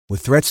With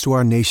threats to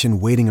our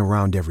nation waiting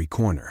around every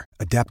corner,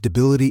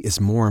 adaptability is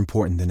more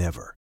important than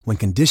ever. When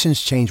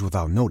conditions change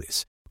without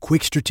notice,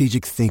 quick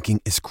strategic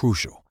thinking is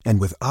crucial.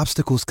 And with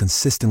obstacles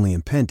consistently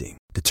impending,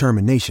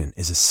 determination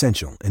is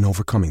essential in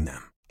overcoming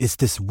them. It's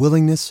this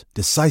willingness,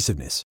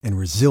 decisiveness, and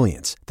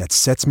resilience that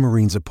sets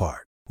Marines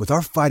apart. With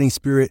our fighting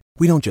spirit,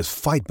 we don't just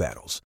fight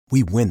battles,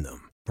 we win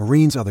them.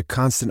 Marines are the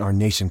constant our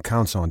nation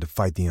counts on to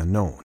fight the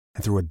unknown.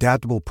 And through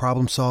adaptable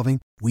problem solving,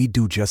 we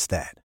do just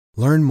that.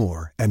 Learn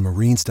more at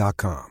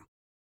marines.com.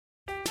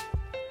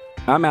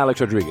 I'm Alex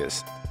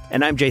Rodriguez.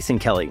 And I'm Jason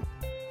Kelly.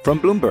 From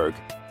Bloomberg,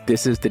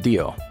 this is The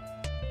Deal.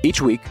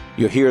 Each week,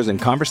 you'll hear us in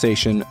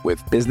conversation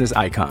with business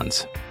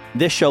icons.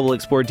 This show will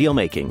explore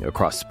deal-making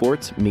across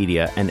sports,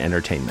 media, and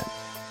entertainment.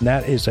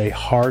 That is a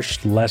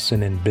harsh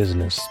lesson in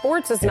business.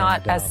 Sports is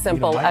not as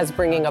simple as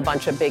bringing a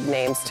bunch of big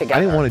names together. I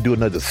didn't want to do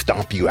another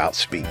stomp you out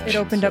speech. It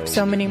opened up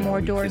so many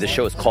more doors. The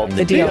show is called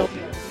The Deal.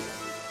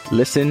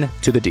 Listen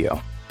to The Deal.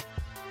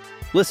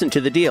 Listen to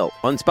The Deal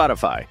on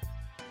Spotify.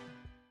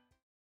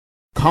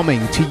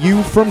 Coming to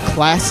you from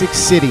Classic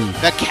City,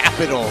 the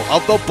capital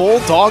of the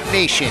Bulldog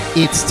Nation.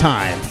 It's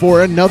time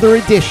for another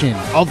edition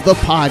of the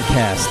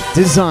podcast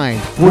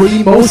designed for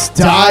the most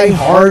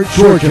die-hard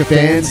Georgia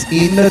fans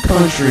in the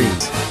country.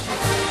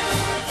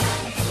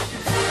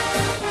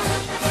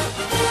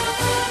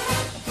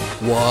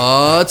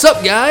 What's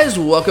up, guys?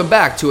 Welcome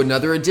back to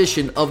another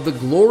edition of the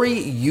Glory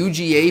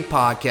UGA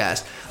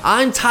podcast.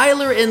 I'm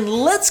Tyler, and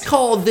let's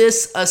call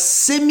this a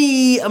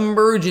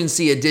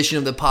semi-emergency edition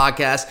of the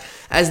podcast,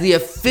 as the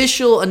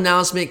official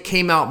announcement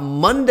came out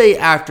Monday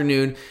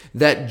afternoon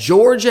that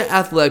Georgia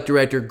Athletic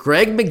Director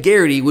Greg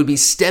McGarity would be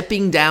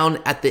stepping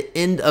down at the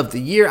end of the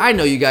year. I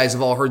know you guys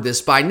have all heard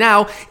this by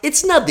now.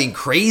 It's nothing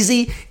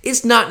crazy.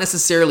 It's not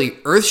necessarily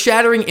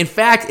earth-shattering. In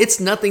fact, it's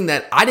nothing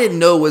that I didn't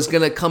know was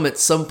going to come at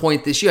some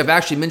point this year. I've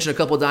actually mentioned a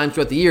couple of times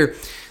throughout the year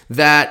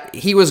that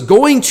he was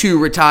going to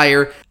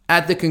retire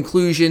at the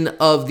conclusion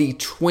of the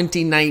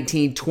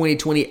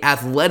 2019-2020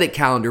 athletic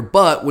calendar.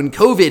 But when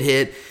COVID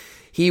hit,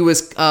 he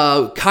was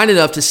kind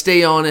enough to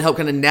stay on and help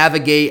kind of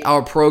navigate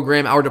our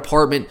program, our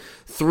department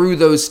through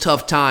those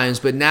tough times.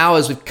 But now,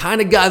 as we've kind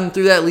of gotten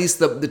through that, at least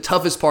the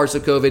toughest parts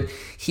of COVID,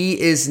 he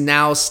is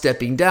now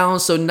stepping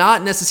down. So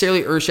not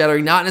necessarily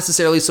earth-shattering, not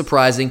necessarily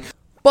surprising,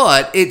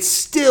 but it's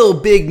still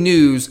big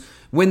news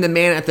when the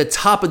man at the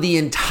top of the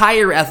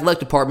entire athletic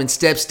department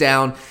steps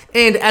down.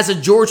 And as a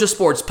Georgia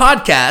sports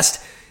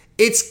podcast,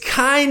 it's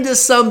kind of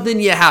something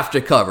you have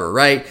to cover,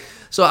 right?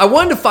 So I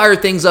wanted to fire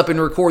things up and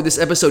record this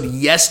episode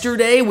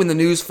yesterday when the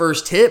news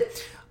first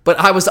hit, but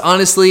I was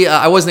honestly,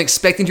 I wasn't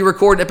expecting to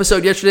record an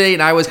episode yesterday,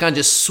 and I was kind of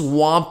just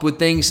swamped with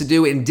things to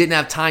do and didn't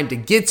have time to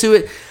get to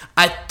it.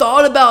 I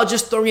thought about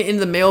just throwing it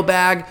into the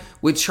mailbag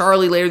with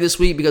Charlie later this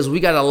week because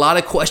we got a lot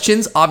of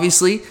questions,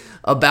 obviously,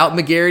 about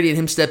McGarity and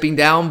him stepping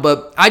down,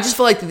 but I just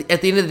feel like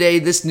at the end of the day,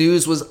 this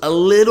news was a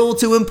little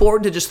too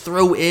important to just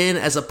throw in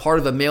as a part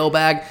of a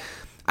mailbag.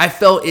 I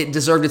felt it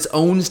deserved its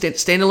own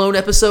standalone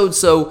episode.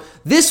 So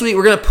this week,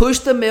 we're going to push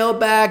the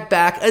mailbag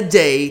back a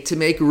day to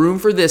make room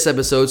for this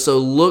episode. So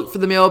look for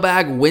the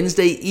mailbag.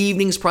 Wednesday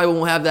evenings, probably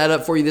won't have that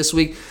up for you this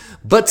week.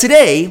 But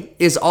today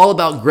is all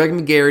about Greg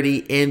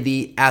McGarity and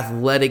the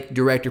athletic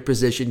director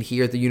position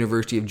here at the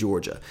University of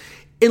Georgia.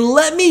 And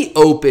let me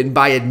open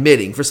by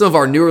admitting, for some of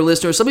our newer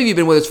listeners, some of you have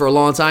been with us for a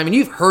long time, and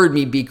you've heard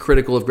me be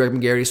critical of Greg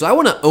McGarity. So I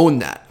want to own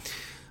that.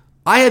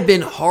 I have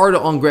been hard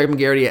on Greg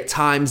McGarity at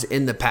times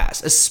in the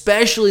past,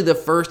 especially the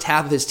first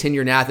half of his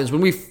tenure in Athens.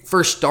 When we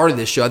first started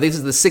this show, I think this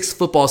is the sixth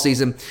football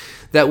season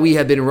that we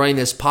have been running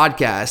this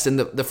podcast. And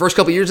the first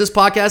couple of years of this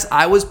podcast,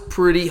 I was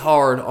pretty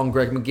hard on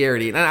Greg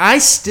McGarity. And I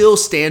still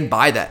stand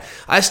by that.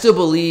 I still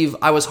believe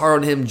I was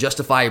hard on him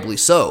justifiably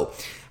so.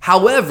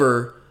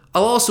 However,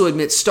 I'll also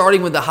admit,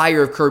 starting with the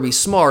hire of Kirby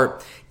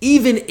Smart,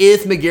 even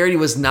if McGarity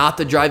was not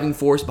the driving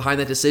force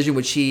behind that decision,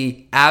 which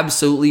he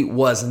absolutely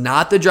was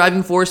not the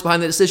driving force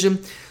behind that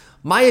decision,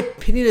 my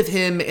opinion of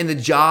him and the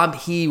job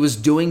he was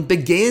doing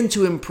began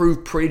to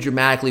improve pretty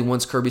dramatically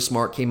once Kirby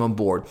Smart came on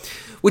board,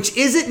 which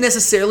isn't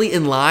necessarily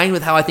in line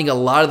with how I think a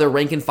lot of the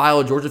rank and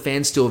file Georgia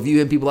fans still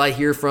view him, people I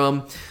hear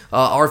from,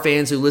 our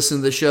fans who listen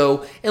to the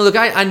show. And look,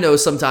 I know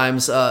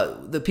sometimes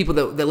the people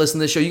that listen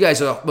to the show, you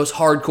guys are the most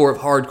hardcore of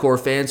hardcore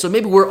fans, so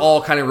maybe we're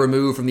all kind of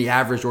removed from the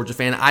average Georgia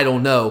fan. I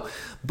don't know.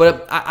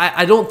 But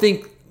I don't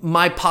think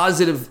my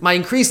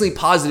increasingly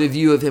positive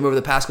view of him over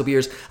the past couple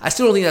years, I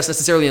still don't think that's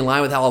necessarily in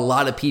line with how a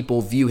lot of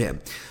people view him.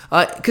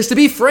 Because to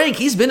be frank,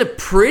 he's been a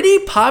pretty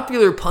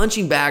popular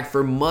punching bag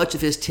for much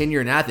of his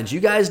tenure in Athens. You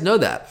guys know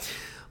that.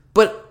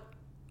 But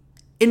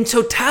in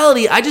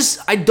totality, I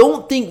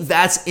don't think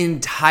that's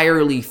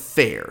entirely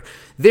fair.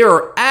 There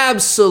are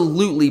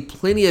absolutely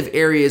plenty of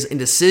areas and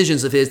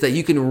decisions of his that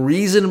you can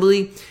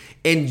reasonably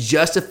and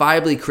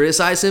justifiably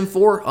criticize him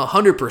for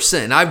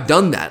 100%. I've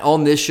done that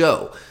on this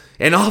show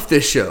and off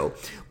this show.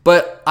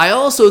 But I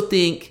also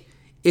think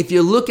if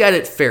you look at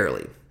it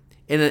fairly,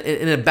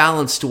 in a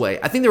balanced way,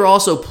 I think there are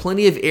also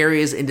plenty of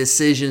areas and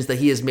decisions that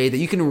he has made that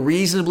you can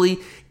reasonably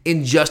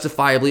and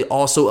justifiably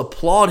also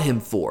applaud him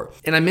for.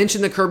 And I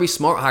mentioned the Kirby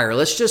Smart hire.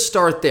 Let's just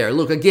start there.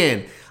 Look,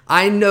 again,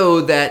 I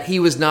know that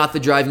he was not the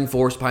driving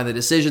force behind the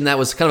decision. That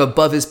was kind of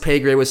above his pay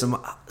grade with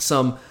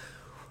some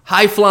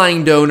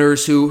high-flying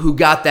donors who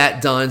got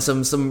that done,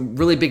 some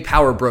really big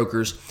power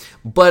brokers.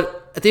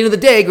 But at the end of the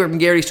day, Greg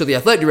McGarry's still the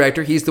athletic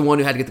director. He's the one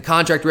who had to get the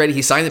contract ready.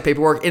 He signed the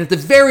paperwork. And at the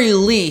very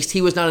least,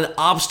 he was not an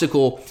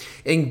obstacle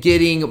in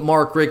getting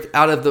Mark Richt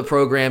out of the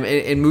program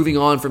and moving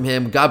on from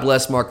him. God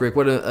bless Mark Richt.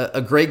 What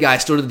a great guy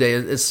still to the day.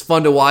 It's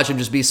fun to watch him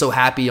just be so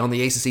happy on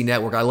the ACC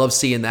network. I love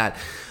seeing that.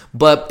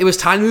 But it was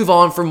time to move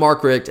on from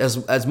Mark Richt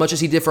as much as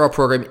he did for our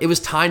program. It was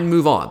time to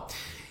move on.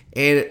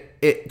 And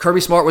Kirby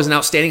Smart was an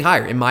outstanding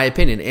hire, in my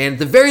opinion. And at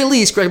the very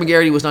least, Greg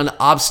McGarry was not an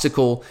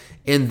obstacle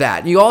in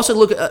that. You also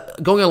look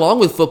at going along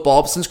with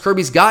football. Since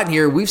Kirby's gotten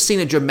here, we've seen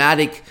a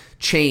dramatic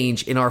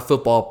change in our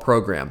football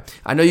program.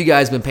 I know you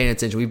guys have been paying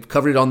attention. We've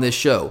covered it on this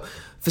show.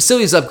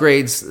 Facilities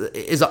upgrades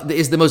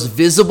is the most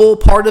visible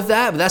part of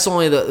that, but that's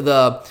only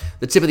the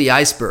tip of the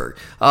iceberg.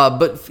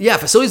 But yeah,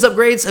 facilities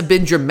upgrades have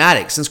been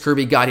dramatic since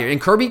Kirby got here. And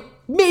Kirby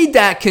made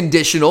that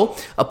conditional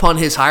upon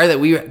his hire that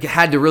we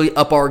had to really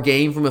up our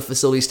game from a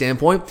facility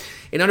standpoint.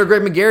 And under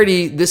Greg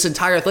McGarry, this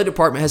entire athletic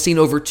department has seen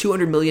over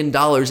 $200 million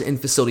in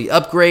facility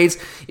upgrades.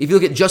 If you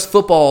look at just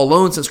football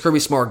alone since Kirby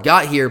Smart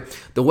got here,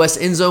 the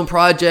West End Zone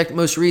project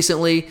most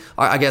recently,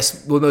 I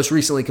guess the most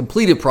recently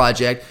completed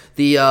project,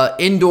 the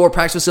indoor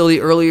practice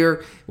facility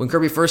earlier when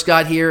Kirby first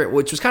got here,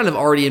 which was kind of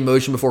already in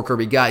motion before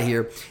Kirby got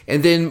here.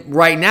 And then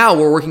right now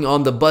we're working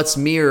on the Butts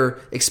Mere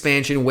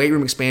expansion, weight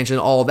room expansion,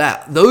 all of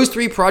that. Those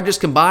three projects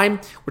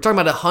combined, we're talking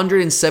about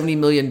 $170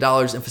 million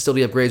in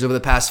facility upgrades over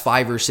the past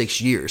 5 or 6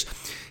 years.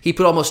 He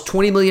put almost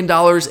 $20 million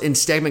in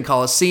Stegman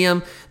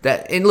Coliseum.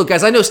 And look,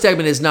 guys, I know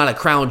Stegman is not a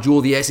crown jewel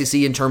of the SEC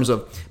in terms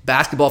of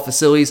basketball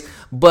facilities,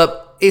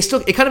 but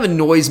it kind of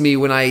annoys me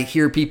when I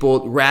hear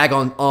people rag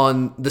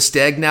on the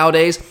Steg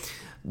nowadays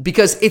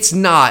because it's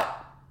not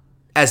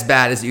as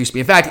bad as it used to be.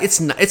 In fact,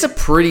 it's a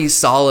pretty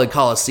solid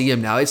Coliseum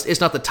now.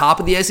 It's not the top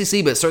of the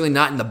SEC, but certainly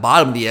not in the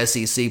bottom of the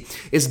SEC.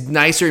 It's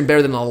nicer and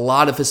better than a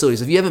lot of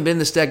facilities. If you haven't been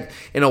to Steg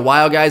in a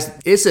while, guys,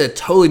 it's a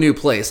totally new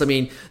place. I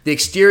mean, the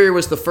exterior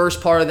was the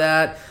first part of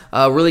that.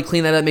 Really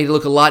cleaned that up, made it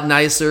look a lot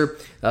nicer.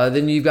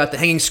 Then you've got the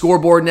hanging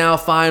scoreboard now,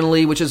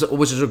 finally, which is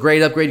a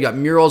great upgrade. You got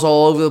murals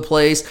all over the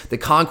place. The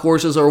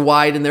concourses are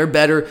wide and they're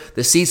better.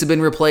 The seats have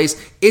been replaced.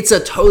 It's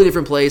a totally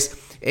different place.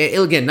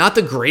 And again, not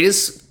the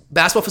greatest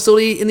basketball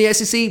facility in the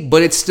SEC,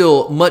 but it's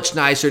still much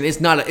nicer, and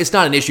it's not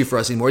an issue for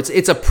us anymore.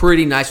 It's a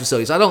pretty nice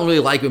facility, so I don't really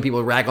like when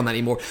people rag on that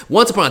anymore.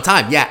 Once upon a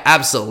time, yeah,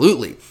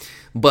 absolutely.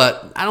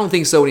 But I don't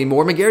think so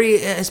anymore. McGarry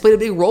has played a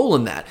big role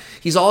in that.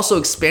 He's also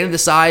expanded the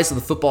size of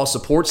the football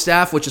support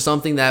staff, which is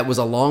something that was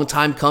a long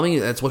time coming.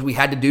 That's what we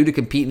had to do to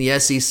compete in the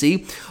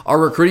SEC. Our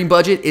recruiting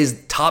budget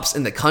is tops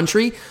in the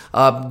country.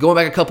 Going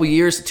back a couple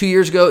years, 2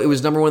 years ago, it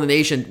was number one in the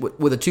nation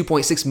with a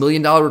 $2.6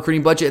 million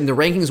recruiting budget, and the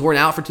rankings weren't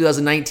out for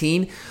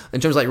 2019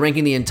 in terms of like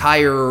ranking the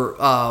entire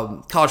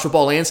college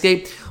football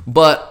landscape.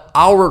 But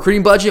our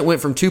recruiting budget went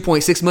from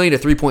 $2.6 million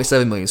to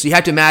 $3.7 million. So you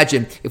have to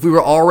imagine if we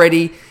were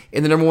already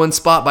in the number one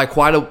spot by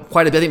quite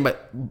a bit,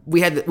 but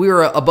we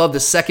were above the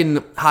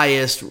second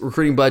highest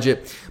recruiting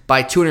budget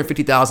by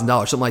 $250,000,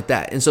 something like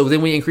that. And so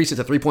then we increased it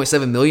to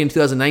 $3.7 million in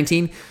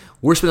 2019.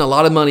 We're spending a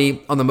lot of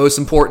money on the most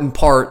important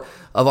part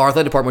of our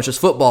athletic department, which is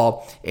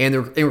football, and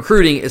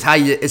recruiting is how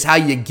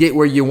you get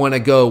where you want to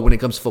go when it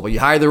comes to football. You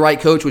hire the right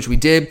coach, which we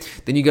did,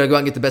 then you got to go out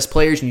and get the best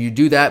players, and you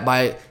do that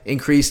by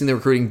increasing the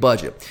recruiting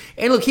budget.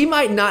 And look, he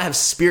might not have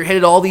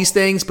spearheaded all these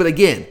things, but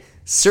again,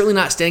 certainly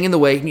not standing in the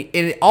way, and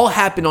it all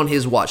happened on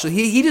his watch. So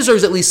he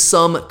deserves at least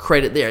some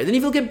credit there. Then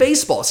if you look at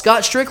baseball,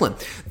 Scott Strickland,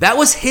 that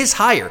was his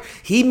hire.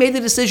 He made the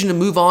decision to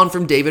move on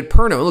from David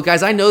Perno. Look,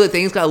 guys, I know that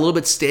things got a little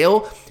bit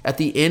stale at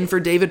the end for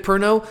David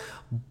Perno,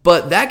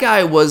 but that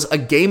guy was a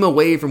game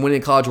away from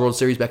winning a College World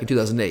Series back in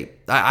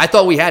 2008. I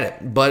thought we had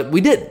it, but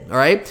we didn't, all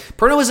right?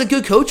 Perno was a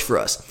good coach for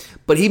us.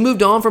 But he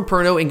moved on from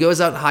Perno and goes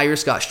out and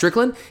hires Scott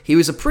Strickland. He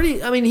was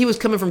he was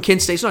coming from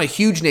Kent State. It's not a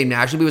huge name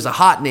nationally, but he was a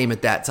hot name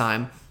at that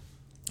time.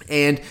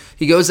 And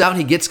he goes out and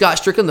he gets Scott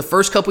Strickland. The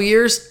first couple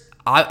years,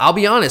 I'll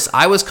be honest,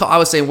 I was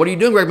saying, what are you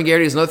doing, Greg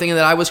McGarry? Is another thing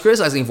that I was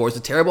criticizing for. It's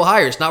a terrible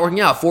hire. It's not working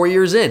out. 4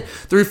 years in.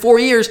 Through 4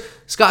 years,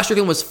 Scott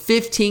Strickland was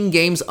 15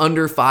 games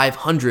under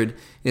 500 in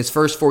his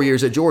first 4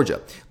 years at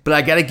Georgia. But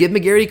I got to give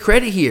McGarry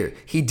credit here.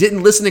 He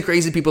didn't listen to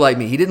crazy people like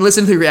me. He didn't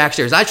listen to the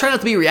reactionaries. I try not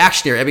to be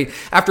reactionary. I mean,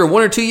 after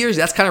 1 or 2 years,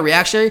 that's kind of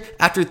reactionary.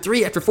 After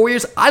 4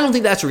 years, I don't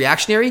think that's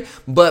reactionary.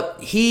 But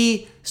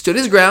he stood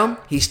his ground.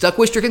 He stuck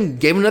with Strickland,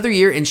 gave him another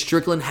year, and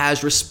Strickland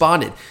has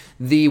responded.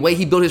 The way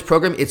he built his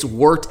program, it's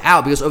worked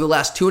out because over the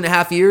last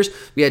 2.5 years,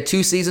 we had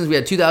 2 seasons. We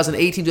had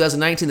 2018,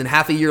 2019, then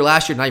half a year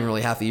last year. Not even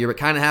really half a year, but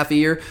kind of half a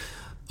year.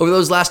 Over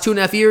those last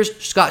 2.5 years,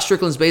 Scott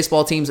Strickland's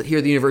baseball teams here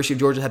at the University of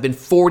Georgia have been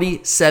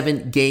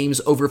 47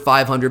 games over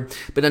 500,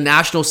 been a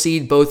national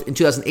seed both in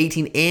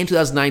 2018 and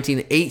 2019,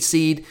 an 8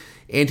 seed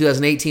in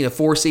 2018, a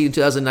 4 seed in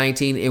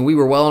 2019, and we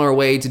were well on our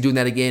way to doing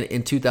that again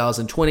in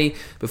 2020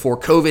 before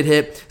COVID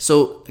hit.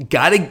 So you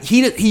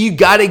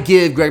gotta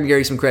give Greg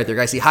McGarry some credit there,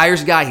 guys. He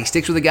hires a guy, he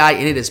sticks with a guy,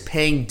 and it is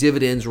paying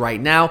dividends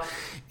right now.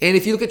 And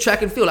if you look at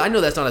track and field, I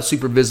know that's not a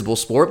super visible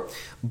sport,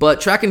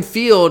 but track and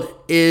field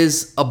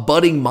is a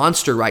budding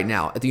monster right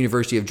now at the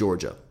University of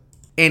Georgia.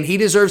 And he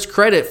deserves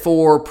credit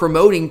for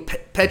promoting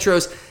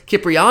Petros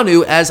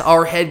Kyprianou as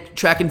our head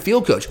track and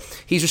field coach.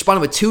 He's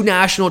responded with 2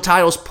 national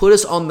titles, put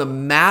us on the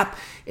map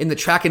in the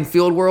track and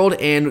field world.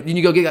 And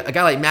you go get a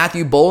guy like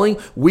Matthew Bowling.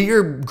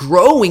 We're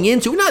growing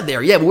into, we're not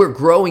there yet, but we're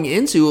growing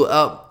into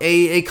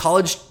a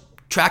college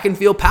track and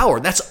field power.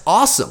 That's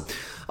awesome.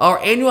 Our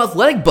annual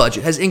athletic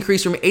budget has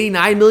increased from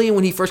 $89 million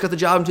when he first got the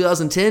job in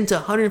 2010 to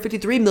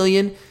 $153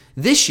 million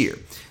this year.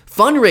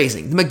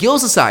 Fundraising, the McGill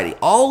Society,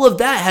 all of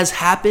that has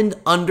happened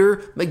under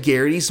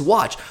McGarrity's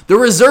watch. The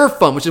reserve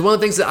fund, which is one of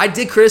the things that I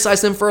did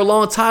criticize him for a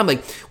long time.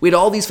 Like, we had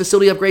all these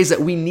facility upgrades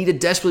that we needed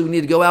desperately. We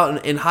needed to go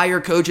out and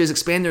hire coaches,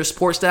 expand their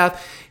support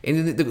staff.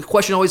 And the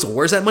question always,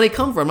 where's that money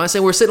come from? I'm not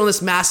saying we're sitting on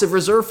this massive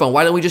reserve fund.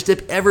 Why don't we just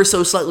dip ever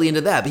so slightly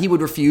into that? But he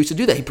would refuse to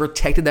do that. He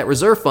protected that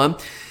reserve fund.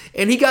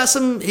 And he got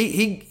some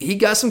he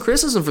got some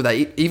criticism for that,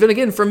 even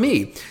again from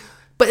me.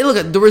 But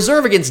look, the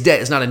reserve against debt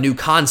is not a new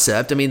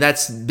concept. I mean,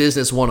 that's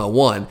business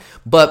 101.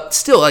 But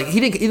still, like, he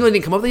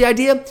didn't come up with the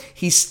idea.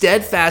 He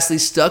steadfastly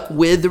stuck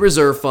with the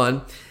reserve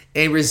fund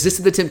and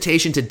resisted the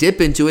temptation to dip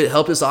into it. It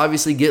helped us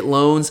obviously get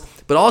loans.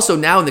 But also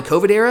now in the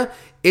COVID era,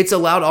 it's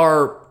allowed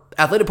our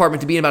athletic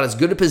department to be in about as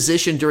good a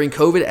position during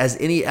COVID as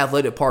any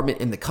athletic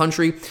department in the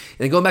country. And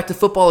then going back to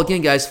football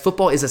again, guys,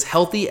 football is as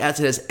healthy as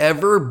it has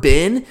ever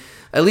been,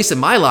 at least in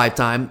my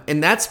lifetime,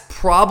 and that's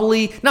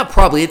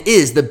it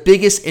is the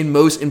biggest and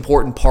most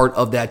important part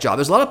of that job.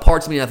 There's a lot of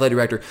parts of being an athletic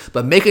director,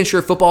 but making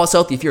sure football is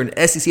healthy, if you're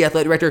an SEC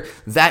athletic director,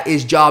 that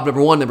is job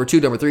number 1, number 2,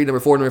 number 3, number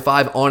 4, number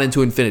 5, on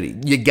into infinity.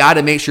 You got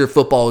to make sure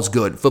football is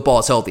good, football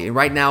is healthy, and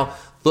right now,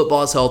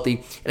 football is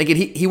healthy. And again,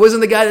 he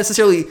wasn't the guy that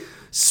necessarily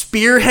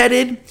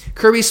spearheaded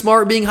Kirby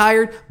Smart being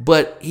hired,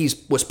 but he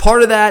was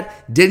part of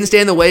that, didn't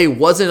stand in the way,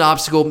 wasn't an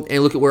obstacle,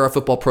 and look at where our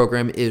football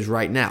program is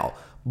right now.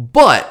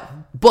 But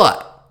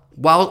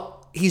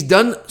while he's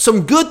done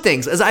some good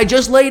things, as I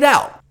just laid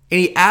out,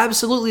 and he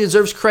absolutely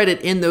deserves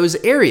credit in those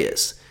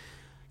areas,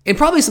 and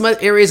probably some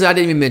areas that I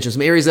didn't even mention,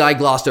 some areas that I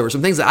glossed over,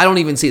 some things that I don't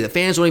even see, that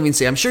fans don't even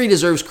see, I'm sure he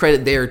deserves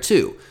credit there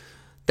too.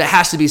 That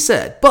has to be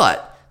said.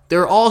 But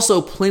there are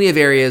also plenty of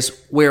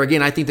areas where,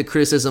 again, I think the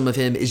criticism of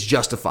him is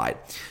justified.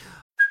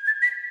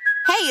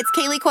 Hey, it's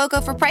Kaylee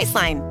Cuoco for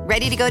Priceline.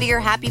 Ready to go to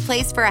your happy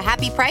place for a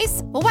happy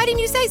price? Well, why didn't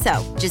you say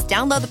so? Just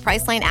download the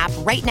Priceline app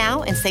right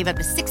now and save up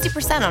to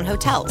 60% on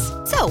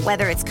hotels. So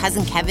whether it's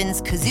Cousin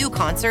Kevin's Kazoo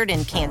Concert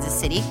in Kansas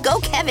City,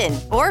 go Kevin,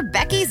 or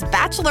Becky's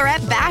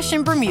Bachelorette Bash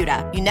in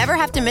Bermuda, you never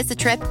have to miss a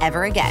trip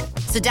ever again.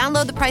 So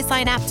download the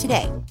Priceline app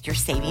today. Your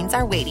savings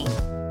are waiting.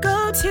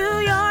 Go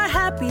to your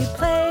happy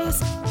place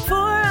for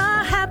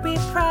a happy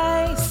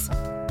price.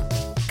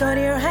 Go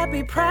to your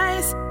happy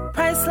price,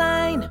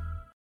 Priceline.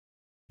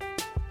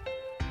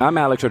 I'm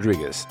Alex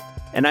Rodriguez.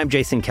 And I'm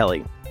Jason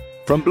Kelly.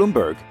 From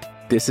Bloomberg,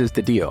 this is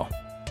The Deal.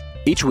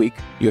 Each week,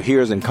 you'll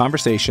hear us in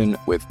conversation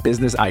with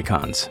business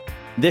icons.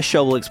 This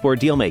show will explore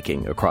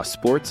deal-making across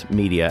sports,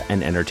 media,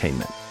 and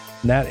entertainment.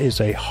 That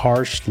is a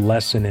harsh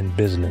lesson in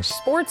business.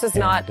 Sports is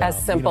not as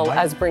simple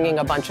as bringing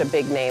a bunch of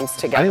big names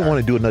together. I didn't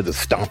want to do another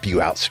stomp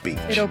you out speech.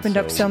 It opened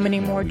up so many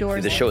more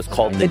doors. The show is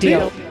called The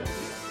Deal.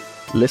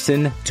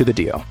 Listen to The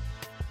Deal.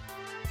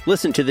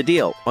 Listen to The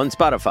Deal on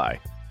Spotify.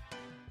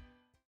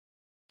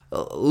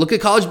 Look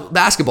at college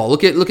basketball.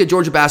 Look at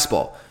Georgia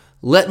basketball.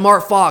 Let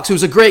Mark Fox,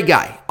 who's a great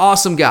guy,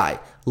 awesome guy,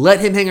 let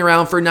him hang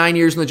around for 9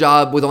 years in the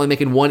job with only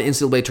making one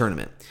NCAA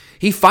tournament.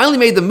 He finally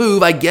made the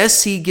move. I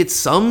guess he gets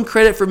some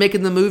credit for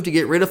making the move to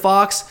get rid of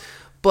Fox.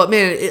 But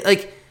man,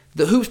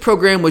 the Hoops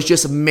program was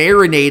just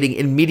marinating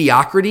in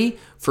mediocrity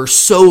for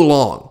so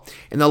long.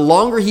 And the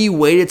longer he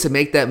waited to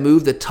make that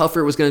move, the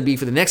tougher it was going to be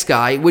for the next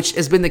guy, which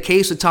has been the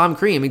case with Tom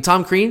Crean. I mean,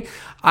 Tom Crean,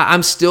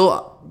 I'm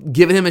still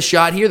giving him a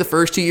shot here. The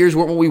first 2 years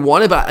weren't what we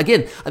wanted. But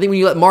again, I think when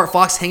you let Mark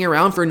Fox hang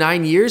around for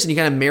 9 years and you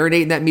kind of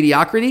marinate in that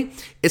mediocrity,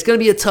 it's going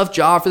to be a tough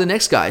job for the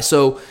next guy.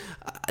 So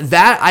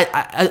that,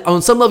 I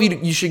on some level,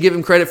 you should give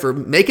him credit for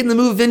making the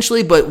move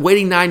eventually, but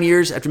waiting 9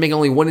 years after making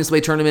only one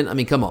NCAA tournament, I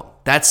mean, come on.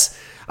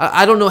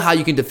 I don't know how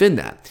you can defend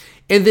that.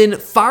 And then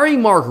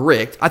firing Mark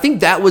Richt, I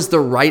think that was the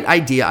right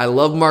idea. I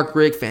love Mark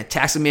Richt,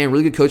 fantastic man,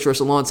 really good coach for us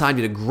a long time,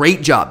 did a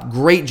great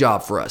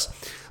job for us.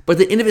 But at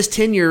the end of his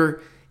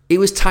tenure, it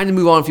was time to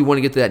move on if you want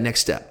to get to that next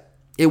step.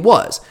 It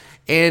was.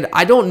 And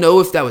I don't know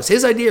if that was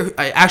his idea.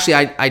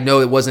 I know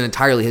it wasn't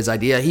entirely his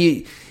idea.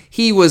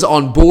 He was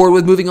on board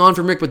with moving on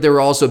from Rick, but there were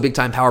also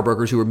big-time power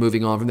brokers who were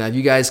moving on from that.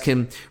 You guys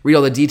can read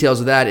all the details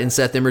of that in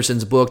Seth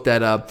Emerson's book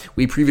that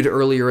we previewed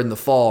earlier in the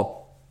fall.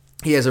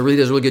 He does a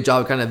really good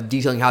job of kind of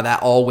detailing how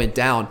that all went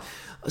down.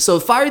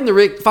 So firing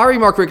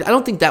Mark Richt, I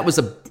don't think that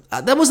wasn't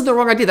the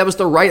wrong idea. That was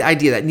the right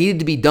idea that needed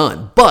to be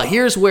done. But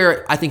here's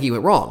where I think he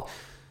went wrong.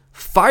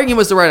 Firing him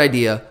was the right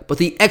idea, but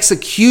the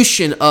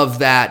execution of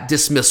that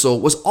dismissal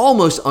was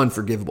almost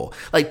unforgivable.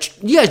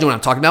 Like, you guys know what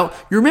I'm talking about.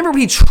 You remember when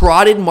he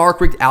trotted Mark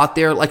Richt out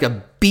there like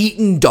a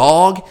beaten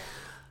dog?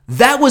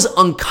 That was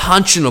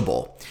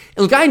unconscionable.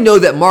 And look, I know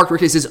that Mark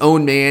Richt is his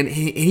own man.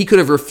 He could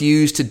have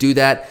refused to do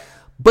that.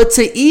 But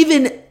to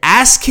even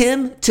ask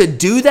him to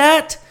do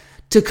that,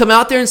 to come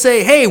out there and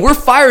say, hey, we're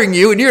firing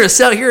you and you're going to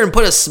sit out here and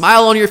put a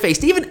smile on your face,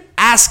 to even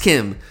ask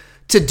him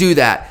to do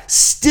that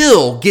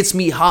still gets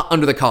me hot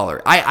under the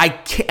collar.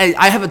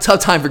 I have a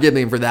tough time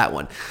forgiving him for that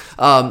one.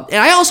 And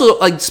I also,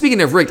 like,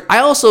 speaking of Richt, I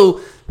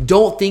also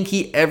don't think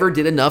he ever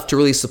did enough to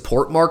really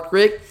support Mark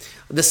Richt.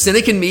 The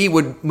cynic in me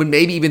would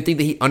maybe even think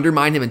that he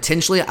undermined him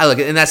intentionally.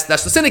 And that's the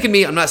cynic in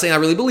me. I'm not saying I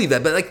really believe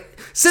that, but like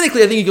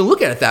cynically, I think you can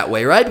look at it that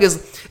way, right?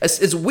 Because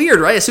it's weird,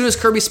 right? As soon as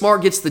Kirby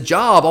Smart gets the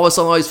job, all of a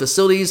sudden all these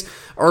facilities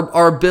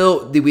are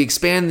built. We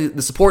expand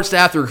the support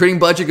staff. The recruiting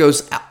budget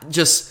goes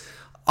just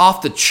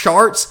off the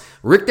charts.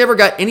 Richt never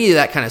got any of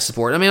that kind of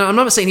support. I mean, I'm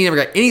not saying he never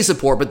got any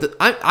support, but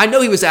I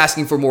know he was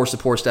asking for more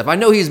support staff. I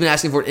know he's been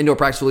asking for an indoor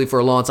practice facility for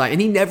a long time, and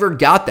he never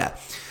got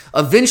that.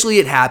 Eventually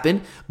it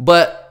happened,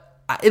 but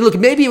look,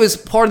 maybe it was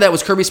part of that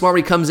was Kirby Smart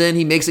when he comes in.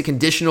 He makes it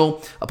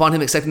conditional upon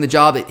him accepting the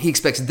job that he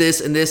expects this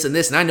and this and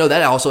this, and I know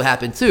that also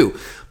happened too.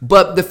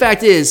 But the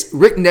fact is,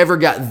 Richt never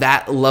got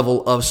that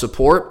level of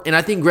support, and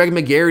I think Greg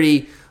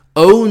McGarity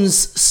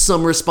owns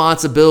some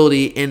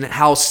responsibility in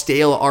how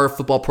stale our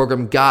football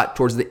program got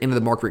towards the end of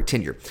the Mark Richt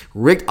tenure.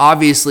 Richt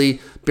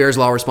obviously bears a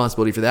lot of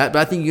responsibility for that, but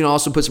I think you can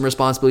also put some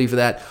responsibility for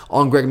that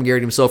on Greg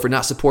McGarity himself for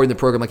not supporting the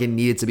program like it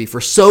needed to be.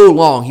 For so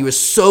long, he was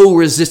so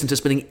resistant to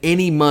spending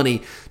any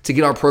money to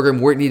get our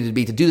program where it needed to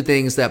be, to do the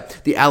things that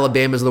the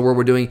Alabamas of the world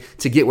were doing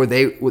to get where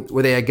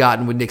they had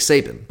gotten with Nick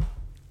Saban.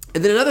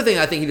 And then another thing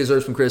I think he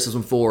deserves some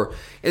criticism for, and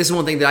this is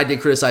one thing that I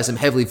did criticize him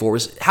heavily for,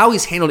 was how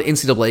he's handled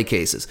NCAA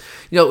cases.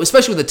 You know,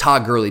 especially with the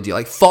Todd Gurley deal.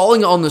 Like,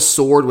 falling on the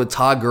sword with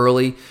Todd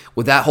Gurley,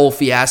 with that whole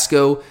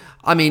fiasco.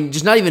 I mean,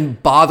 just not even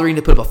bothering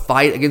to put up a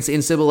fight against the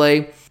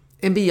NCAA.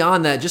 And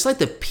beyond that, just like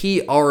the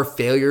PR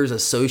failures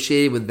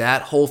associated with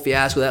that whole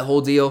fiasco, that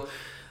whole deal,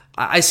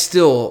 I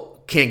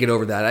still can't get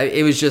over that.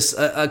 It was just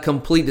a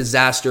complete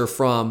disaster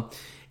from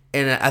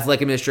an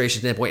athletic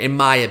administration standpoint, in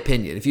my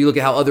opinion. If you look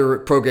at how other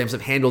programs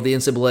have handled the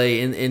NCAA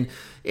in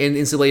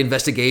NCAA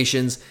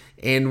investigations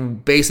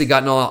and basically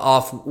gotten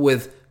off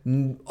with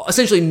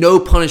essentially no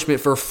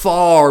punishment for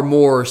far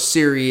more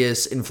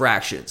serious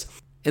infractions.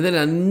 And then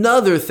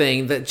another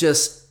thing that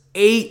just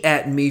ate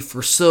at me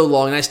for so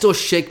long, and I still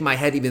shake my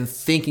head even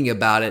thinking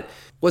about it,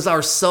 was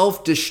our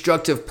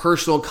self-destructive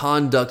personal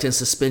conduct and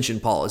suspension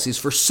policies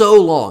for so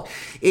long.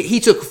 He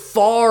took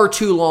far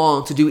too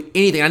long to do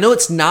anything. I know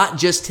it's not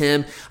just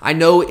him. I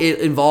know it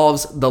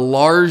involves the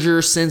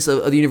larger sense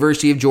of the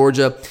University of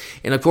Georgia.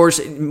 And of course,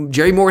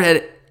 Jerry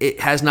Moorhead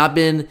has not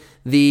been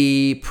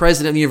the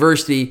president of the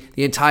university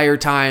the entire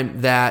time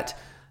that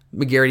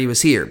McGarity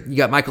was here. You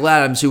got Michael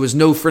Adams, who was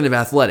no friend of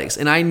athletics.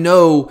 And I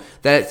know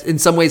that in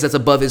some ways that's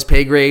above his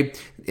pay grade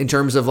in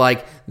terms of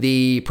like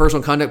the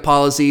personal conduct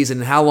policies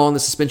and how long the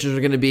suspensions are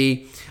going to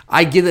be.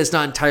 I get that it's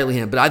not entirely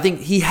him, but I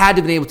think he had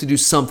to have been able to do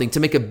something to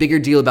make a bigger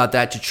deal about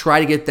that, to try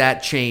to get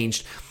that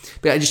changed.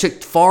 But I just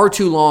took far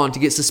too long to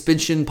get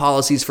suspension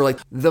policies for like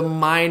the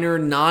minor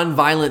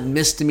non-violent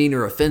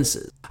misdemeanor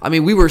offenses. I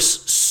mean, we were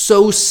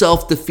so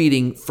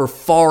self-defeating for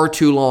far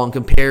too long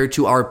compared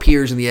to our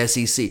peers in the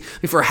SEC. I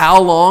mean, for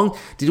how long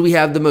did we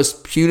have the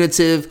most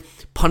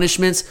punitive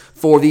punishments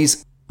for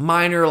these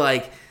minor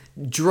like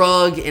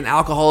drug and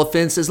alcohol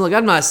offenses? Look,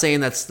 I'm not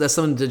saying that's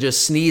something to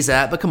just sneeze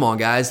at, but come on,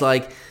 guys,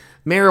 like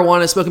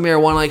marijuana, smoking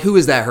marijuana, like who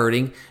is that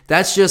hurting?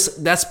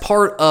 That's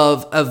part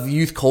of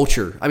youth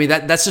culture. I mean,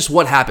 that's just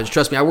what happens.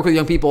 Trust me, I work with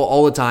young people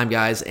all the time,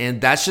 guys, and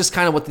that's just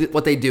kind of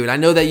what they do. And I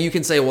know that you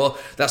can say, well,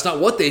 that's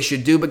not what they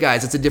should do, but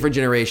guys, it's a different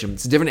generation.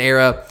 It's a different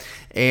era.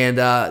 And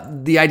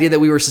the idea that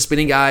we were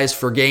suspending guys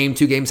for game,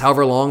 2 games,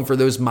 however long, for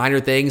those minor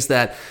things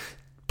that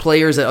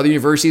players at other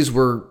universities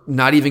were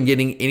not even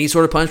getting any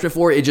sort of punishment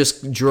for, it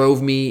just drove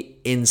me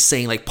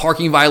insane. Like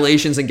parking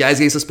violations and guys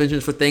getting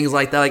suspensions for things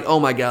like that. Like, oh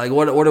my God,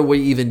 like what are we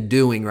even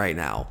doing right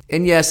now?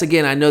 And yes,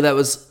 again, I know that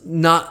was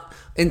not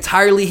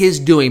entirely his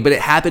doing, but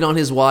it happened on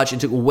his watch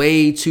and took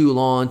way too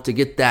long to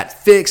get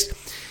that fixed.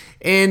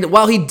 And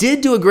while he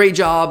did do a great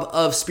job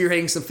of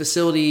spearheading some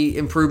facility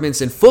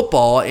improvements in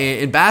football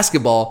and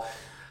basketball,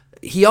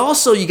 he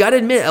also, you got to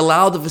admit,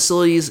 allowed the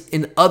facilities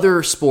in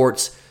other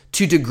sports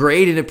to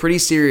degrade in a pretty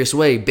serious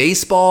way.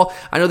 Baseball,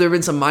 I know there have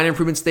been some minor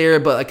improvements there,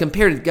 but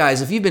compared to,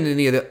 guys, if you've been to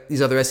any of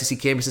these other SEC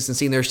campuses and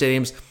seen their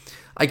stadiums,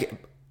 like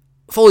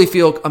Foley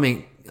Field, I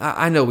mean,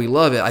 I know we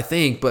love it, I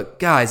think, but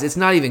guys, it's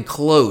not even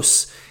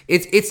close.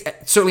 It's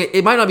certainly,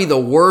 it might not be the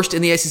worst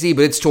in the SEC,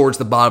 but it's towards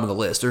the bottom of the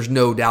list. There's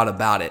no doubt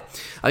about it.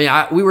 I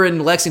mean, we were in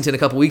Lexington a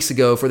couple weeks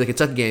ago for the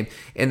Kentucky game,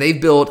 and they've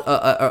built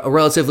a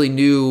relatively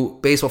new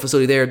baseball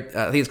facility there.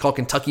 I think it's called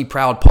Kentucky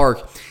Proud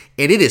Park.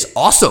 And it is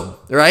awesome,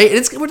 right?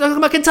 And we're talking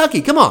about Kentucky.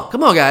 Come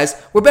on, guys.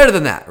 We're better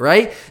than that,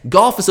 right?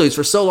 Golf facilities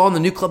for so long, the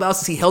new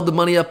clubhouses, he held the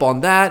money up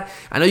on that.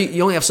 I know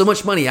you only have so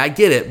much money. I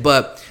get it.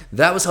 But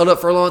that was held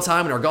up for a long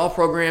time, and our golf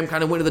program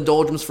kind of went to the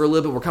doldrums for a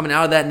little bit. We're coming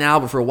out of that now,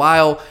 but for a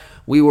while,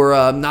 we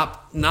were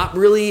not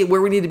really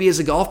where we need to be as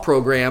a golf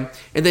program.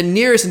 And then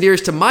nearest and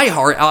dearest to my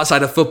heart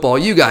outside of football,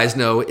 you guys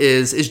know,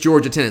 is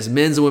Georgia tennis,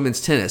 men's and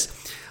women's tennis.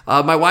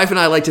 My wife and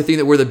I like to think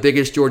that we're the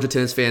biggest Georgia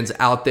tennis fans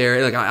out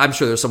there. Like, I'm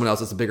sure there's someone else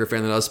that's a bigger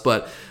fan than us,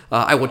 but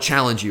I will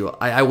challenge you.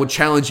 I will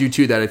challenge you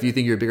to that if you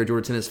think you're a bigger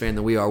Georgia tennis fan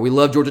than we are. We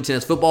love Georgia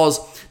tennis. Football's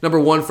number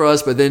one for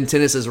us, but then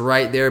tennis is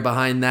right there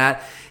behind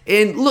that.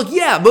 And look,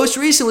 yeah, most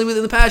recently,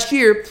 within the past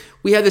year,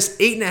 we had this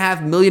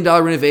 $8.5 million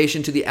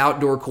renovation to the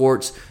outdoor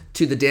courts,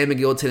 to the Dan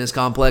McGill Tennis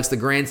Complex, the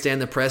grandstand,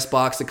 the press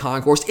box, the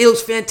concourse. It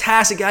looks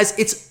fantastic, guys.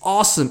 It's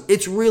awesome.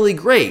 It's really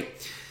great.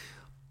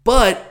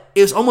 But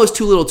it was almost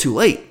too little too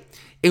late.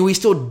 And we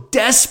still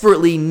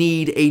desperately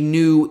need a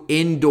new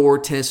indoor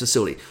tennis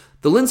facility.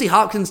 The Lindsey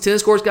Hopkins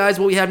tennis courts, guys,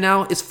 what we have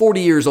now, is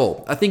 40 years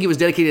old. I think it was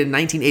dedicated in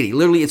 1980.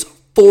 Literally, it's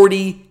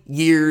 40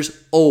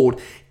 years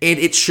old, and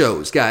it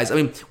shows, guys. I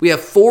mean, we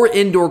have 4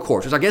 indoor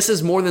courts, which I guess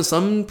is more than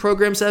some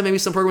programs have. Maybe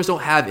some programs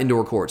don't have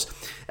indoor courts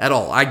at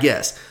all, I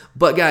guess.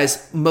 But,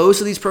 guys,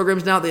 most of these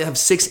programs now, they have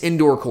 6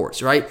 indoor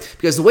courts, right?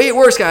 Because the way it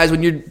works, guys,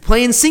 when you're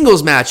playing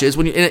singles matches,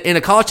 when you're in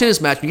a college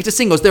tennis match, when you get to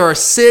singles, there are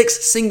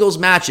 6 singles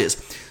matches.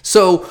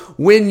 So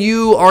when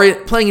you are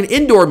playing an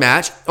indoor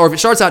match, or if it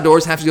starts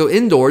outdoors, have to go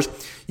indoors,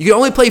 you can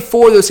only play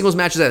 4 of those singles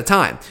matches at a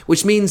time,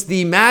 which means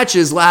the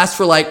matches last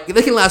for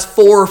they can last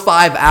 4 or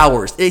 5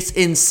 hours. It's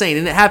insane.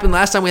 And it happened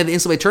last time we had the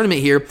NCAA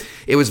tournament here.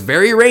 It was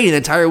very rainy the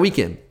entire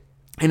weekend.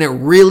 And it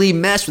really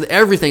messed with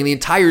everything, the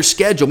entire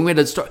schedule. We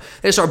had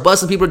to start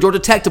busting people to Georgia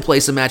Tech to play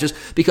some matches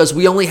because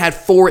we only had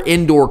 4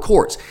 indoor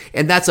courts.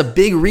 And that's a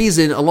big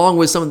reason, along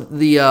with some of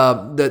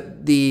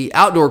the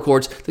outdoor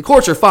courts. The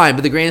courts are fine,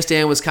 but the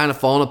grandstand was kind of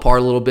falling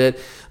apart a little bit.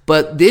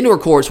 But the indoor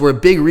courts were a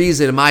big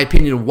reason, in my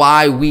opinion,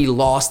 why we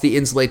lost the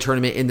NCAA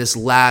tournament in this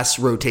last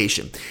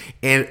rotation.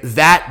 And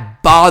that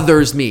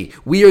bothers me.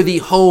 We are the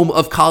home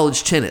of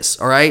college tennis,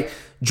 all right?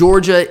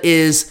 Georgia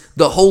is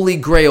the holy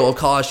grail of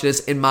college tennis,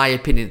 in my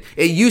opinion.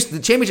 The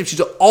championships used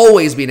to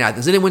always be in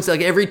Athens, and it went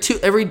like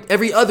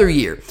every other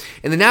year.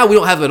 And then now we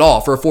don't have it at all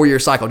for a 4-year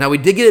cycle. Now we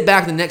did get it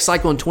back in the next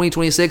cycle in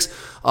 2026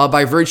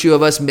 by virtue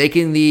of us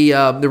making the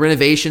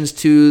renovations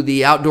to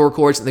the outdoor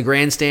courts and the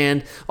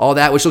grandstand, all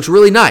that, which looks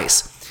really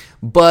nice.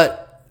 But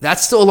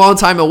that's still a long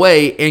time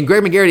away, and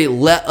Greg McGarity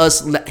let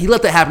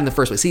that happen in the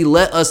first place. He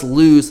let us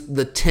lose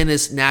the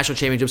tennis national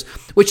championships,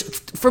 which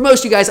for most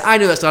of you guys, I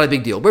know that's not a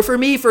big deal. But for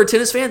me, for a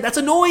tennis fan, that's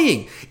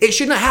annoying. It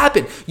should not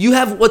happen. You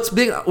have what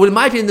in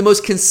my opinion, the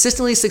most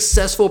consistently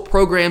successful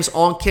programs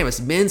on campus,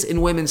 men's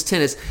and women's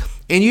tennis,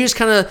 and you just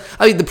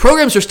the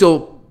programs are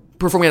still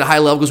performing at a high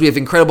level because we have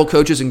incredible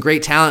coaches and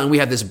great talent and we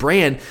have this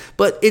brand,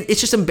 but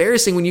it's just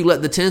embarrassing when you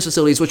let the tennis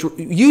facilities, which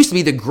used to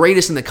be the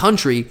greatest in the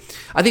country,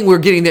 I think we're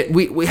getting that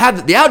we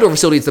have the outdoor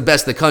facility is the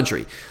best in the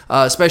country,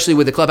 especially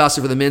with the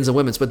clubhouses for the men's and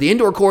women's, but the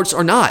indoor courts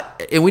are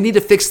not, and we need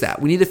to fix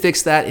that. We need to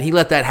fix that, and he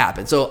let that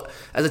happen. So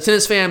as a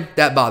tennis fan,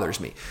 that bothers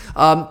me.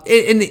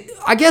 And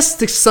I guess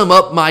to sum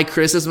up my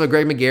criticism of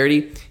Greg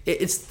McGarity,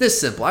 it's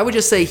this simple. I would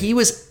just say he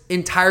was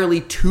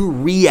entirely too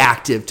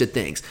reactive to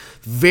things.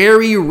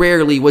 Very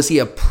rarely was he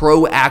a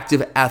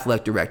proactive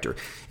athletic director.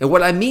 And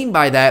what I mean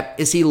by that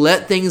is he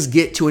let things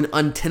get to an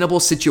untenable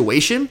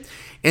situation,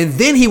 and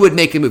then he would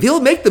make a move.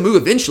 He'll make the move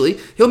eventually.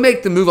 He'll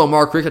make the move on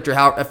Mark Richt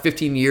after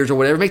 15 years or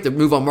whatever. Make the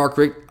move on Mark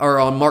Richt or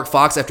on Mark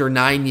Fox after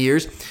 9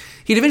 years.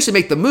 He'd eventually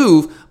make the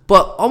move,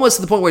 but almost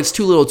to the point where it's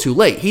too little too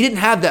late. He didn't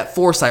have that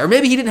foresight, or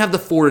maybe he didn't have the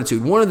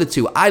fortitude, one of the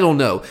two, I don't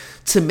know,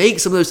 to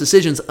make some of those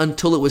decisions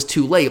until it was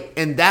too late.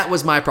 And that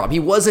was my problem. He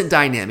wasn't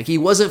dynamic. He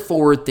wasn't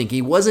forward-thinking.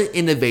 He wasn't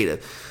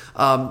innovative.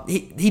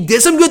 He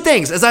did some good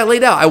things, as I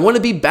laid out. I want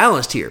to be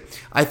balanced here.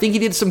 I think he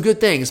did some good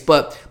things,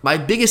 but my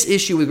biggest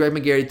issue with Greg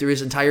McGarity through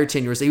his entire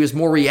tenure is that he was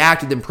more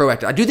reactive than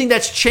proactive. I do think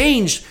that's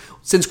changed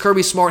since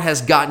Kirby Smart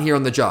has gotten here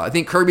on the job. I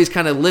think Kirby's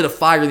kind of lit a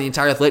fire in the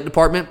entire athletic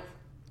department.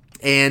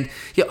 And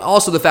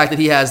also the fact that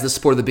he has the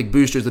support of the big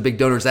boosters, the big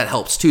donors, that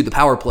helps too. The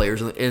power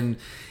players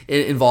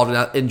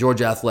involved in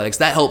Georgia athletics,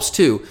 that helps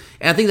too.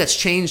 And I think that's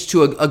changed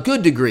to a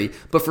good degree.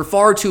 But for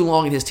far too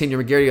long in his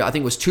tenure, McGarity, I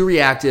think, was too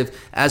reactive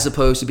as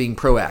opposed to being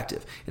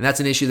proactive. And that's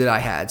an issue that I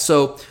had.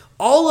 So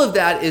all of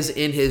that is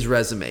in his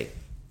resume.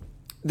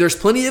 There's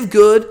plenty of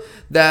good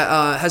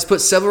that has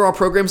put several of our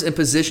programs in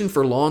position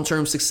for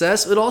long-term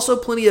success, but also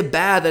plenty of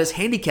bad that has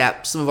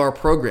handicapped some of our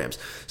programs.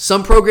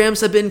 Some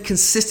programs have been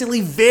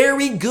consistently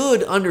very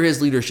good under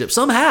his leadership.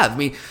 Some have. I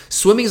mean,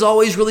 swimming is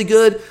always really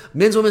good.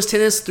 Men's, women's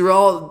tennis, through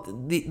all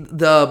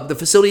the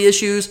facility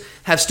issues,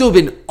 have still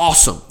been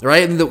awesome,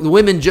 right? And the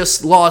women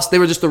just lost. They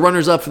were just the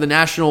runners-up for the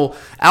National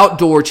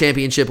Outdoor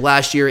Championship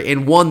last year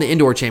and won the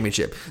Indoor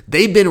Championship.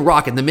 They've been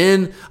rocking. The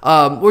men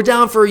were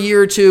down for a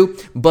year or two,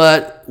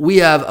 but we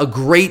have a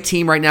great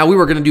team right now. We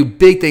were going to do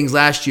big things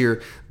last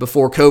year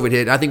before COVID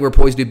hit. I think we're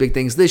poised to do big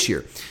things this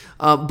year.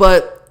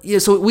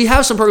 So we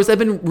have some programs that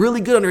have been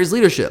really good under his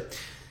leadership.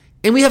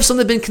 And we have some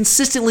that have been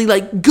consistently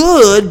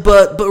good,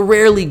 but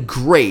rarely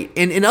great.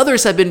 And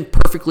others have been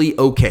perfectly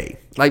okay.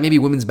 Like maybe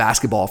women's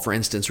basketball, for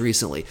instance,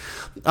 recently.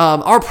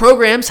 Our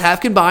programs have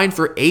combined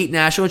for 8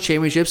 national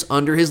championships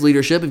under his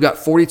leadership. We've got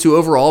 42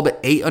 overall, but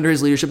 8 under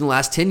his leadership in the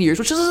last 10 years,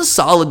 which is a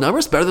solid number.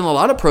 It's better than a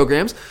lot of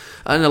programs.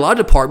 in a lot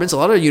of departments, a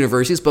lot of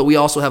universities, but we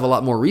also have a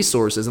lot more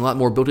resources and a lot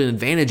more built-in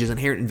advantages,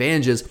 inherent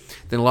advantages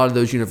than a lot of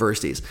those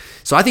universities.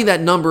 So I think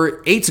that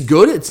number 8's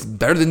good. It's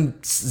better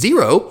than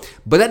 0,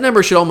 but that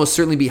number should almost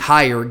certainly be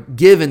higher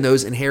given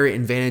those inherent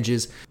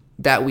advantages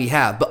that we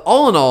have. But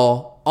all in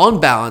all, on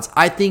balance,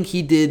 I think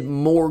he did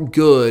more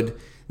good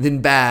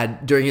than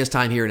bad during his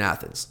time here in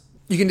Athens.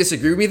 You can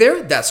disagree with me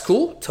there. That's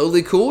cool.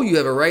 Totally cool. You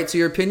have a right to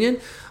your opinion.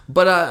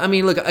 But,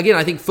 look, again,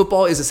 I think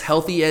football is as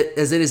healthy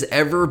as it has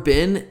ever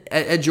been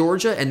at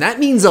Georgia, and that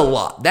means a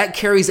lot. That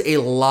carries a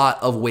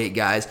lot of weight,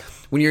 guys,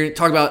 when you're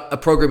talking about a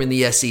program in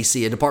the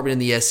SEC, a department in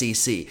the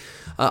SEC.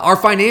 Our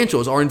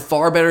financials are in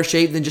far better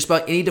shape than just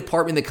about any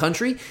department in the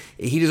country.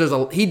 He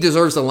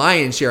deserves the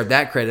lion's share of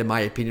that credit, in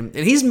my opinion.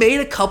 And he's made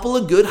a couple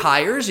of good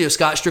hires.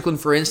 Scott Strickland,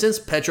 for instance.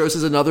 Petros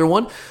is another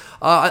one.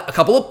 A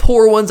couple of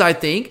poor ones, I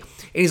think.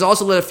 And he's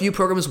also let a few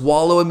programs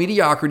wallow in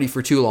mediocrity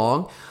for too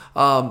long.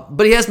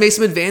 But he has made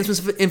some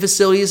advancements in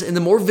facilities in the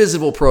more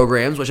visible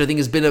programs, which I think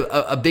has been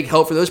a big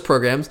help for those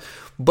programs.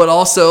 But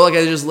also, like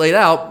I just laid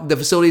out, the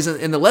facilities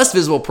in the less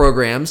visible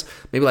programs,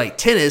 maybe like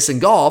tennis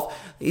and golf,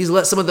 he's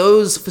let some of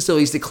those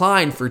facilities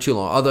decline for too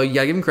long. Although, you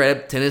gotta give him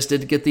credit, tennis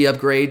did get the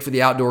upgrade for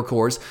the outdoor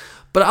courts.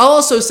 But I'll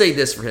also say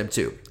this for him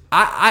too.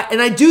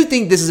 I do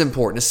think this is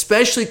important,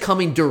 especially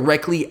coming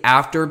directly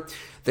after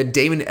the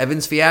Damon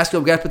Evans fiasco.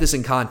 We've got to put this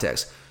in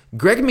context.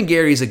 Greg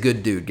McGarity is a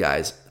good dude,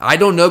 guys. I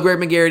don't know Greg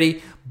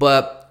McGarity,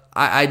 but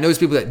I know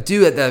people that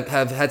do that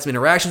have had some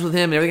interactions with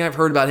him, and everything I've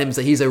heard about him is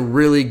that he's a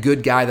really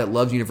good guy that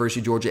loves University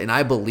of Georgia, and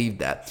I believe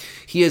that.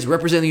 He has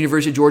represented the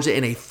University of Georgia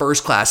in a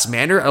first-class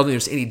manner. I don't think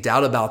there's any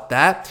doubt about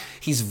that.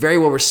 He's very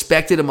well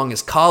respected among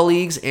his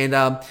colleagues, and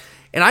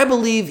I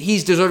believe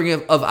he's deserving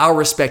of our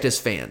respect as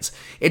fans.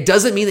 It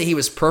doesn't mean that he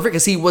was perfect,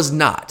 because he was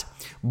not,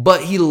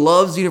 but he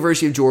loves the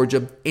University of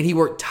Georgia, and he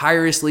worked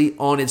tirelessly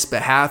on its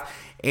behalf,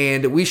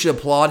 and we should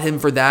applaud him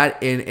for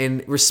that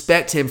and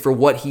respect him for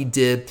what he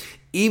did,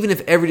 even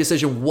if every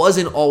decision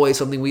wasn't always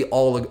something we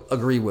all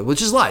agree with,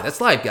 which is life.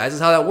 That's life, guys.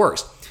 That's how that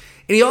works.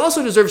 And he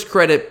also deserves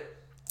credit.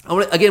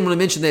 When I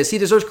mention this, he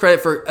deserves credit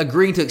for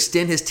agreeing to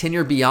extend his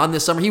tenure beyond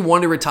this summer. He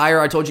wanted to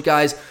retire. I told you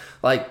guys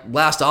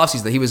last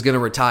offseason that he was going to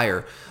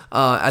retire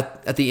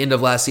at the end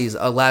of last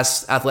season,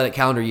 last athletic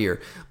calendar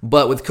year.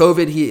 But with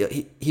COVID,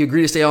 he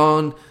agreed to stay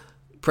on.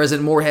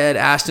 President Moorhead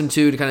asked him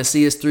to kind of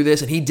see us through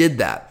this, and he did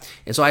that.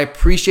 And so I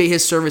appreciate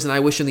his service, and I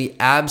wish him the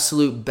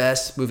absolute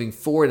best moving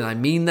forward, and I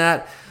mean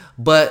that.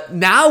 But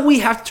now we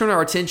have to turn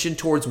our attention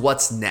towards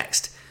what's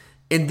next.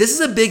 And this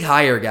is a big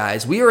hire,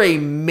 guys. We are a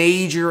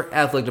major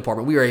athletic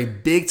department. We are a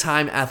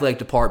big-time athletic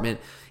department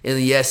in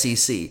the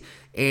SEC.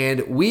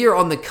 And we are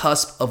on the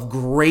cusp of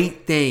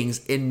great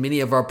things in many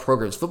of our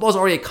programs. Football's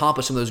already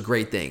accomplished some of those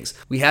great things.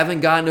 We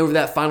haven't gotten over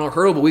that final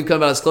hurdle, but we've come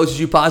about as close as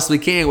you possibly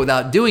can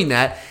without doing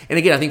that. And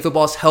again, I think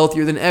football's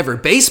healthier than ever.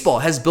 Baseball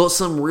has built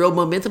some real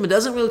momentum. It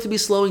doesn't really look to be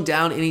slowing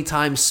down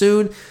anytime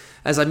soon.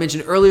 As I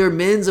mentioned earlier,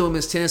 men's and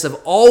women's tennis have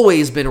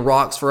always been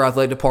rocks for our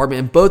athletic department,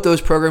 and both those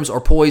programs are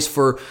poised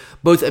for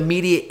both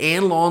immediate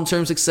and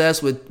long-term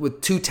success with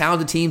two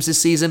talented teams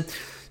this season.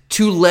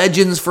 2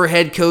 legends for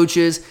head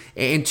coaches,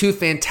 and 2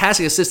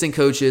 fantastic assistant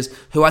coaches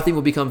who I think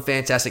will become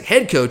fantastic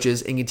head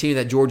coaches and continue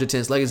that Georgia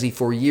tennis legacy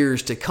for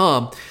years to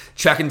come.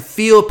 Track and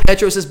field,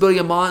 Petros is building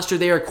a monster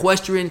there.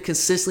 Equestrian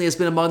consistently has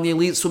been among the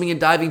elite. Swimming and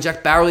diving,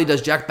 Jack Bowerly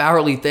does Jack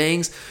Bowerly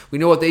things. We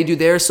know what they do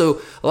there.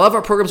 So a lot of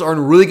our programs are in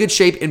really good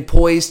shape and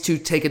poised to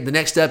take the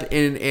next step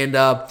and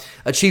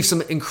achieve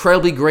some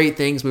incredibly great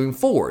things moving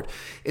forward.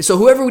 And so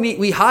whoever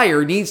we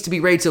hire needs to be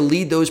ready to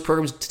lead those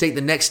programs to take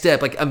the next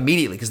step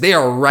immediately, because they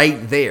are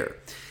right there.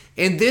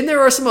 And then there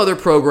are some other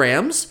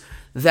programs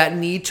that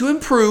need to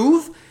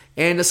improve,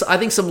 and I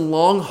think some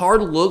long,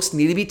 hard looks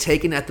need to be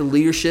taken at the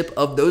leadership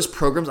of those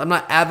programs. I'm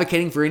not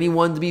advocating for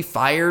anyone to be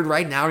fired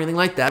right now or anything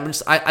like that.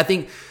 But I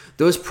think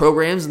those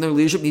programs and their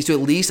leadership needs to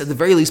at the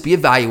very least, be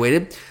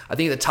evaluated. I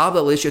think at the top of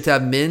the list, you have to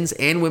have men's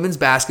and women's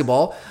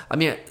basketball.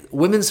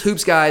 Women's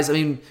hoops guys,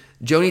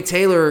 Joni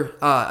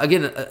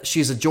Taylor,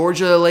 she's a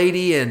Georgia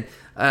lady, and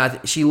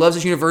she loves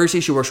this university.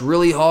 She works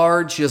really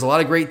hard. She does a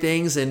lot of great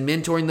things in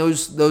mentoring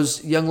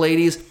those young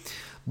ladies.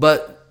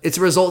 But it's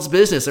a results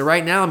business. And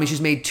right now, she's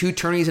made 2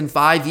 tourneys in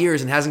 5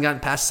 years and hasn't gotten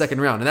past the second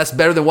round. And that's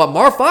better than what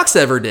Mar Fox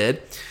ever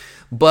did.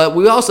 But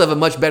we also have a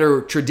much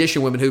better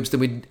tradition women hoops than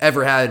we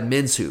ever had in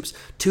men's hoops.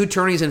 2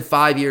 tourneys in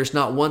 5 years,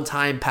 not one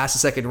time past the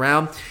second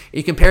round. And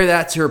you compare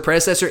that to her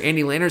predecessor,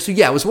 Andy Landers, who,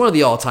 was one of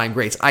the all-time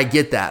greats. I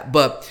get that.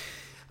 But,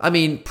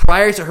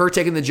 prior to her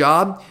taking the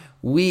job,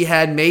 we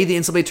had made the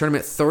NCAA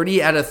tournament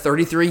 30 out of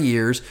 33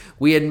 years.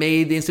 We had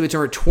made the NCAA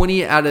tournament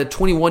 20 out of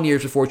 21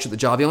 years before she took the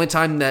job. The only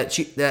time that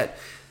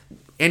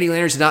Andy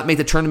Landers did not make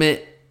the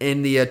tournament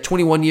in the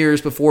 21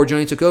 years before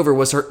Joni took over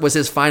was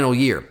his final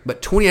year.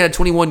 But 20 out of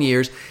 21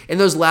 years. In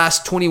those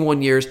last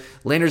 21 years,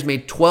 Landers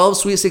made 12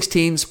 Sweet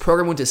 16s,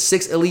 program went to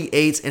 6 Elite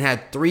 8s, and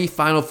had 3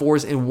 Final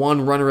Fours and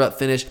 1 runner-up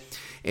finish.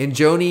 And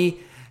Joni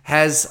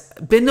has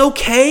been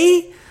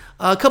okay.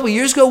 A couple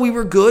years ago, we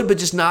were good, but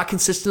just not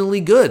consistently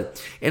good.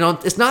 And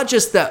it's not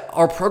just that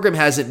our program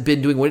hasn't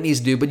been doing what it needs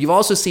to do, but you've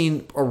also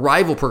seen a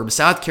rival program.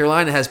 South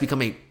Carolina has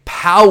become a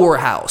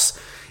powerhouse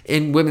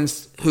in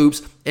women's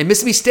hoops, and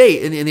Mississippi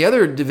State in the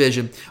other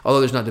division, although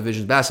there's not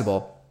divisions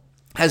basketball,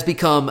 has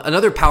become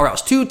another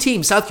powerhouse. Two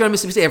teams, South Carolina and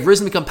Mississippi State, have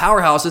risen to become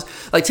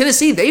powerhouses. Like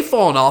Tennessee, they've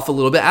fallen off a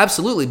little bit,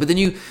 absolutely. But then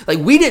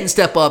we didn't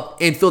step up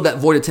and fill that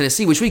void of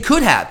Tennessee, which we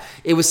could have.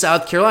 It was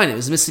South Carolina. It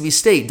was Mississippi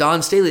State.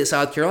 Don Staley at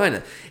South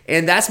Carolina.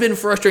 And that's been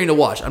frustrating to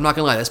watch. I'm not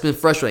going to lie. That's been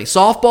frustrating.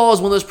 Softball is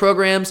one of those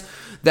programs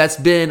that's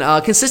been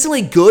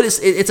consistently good.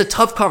 It's a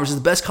tough conference. It's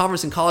the best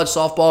conference in college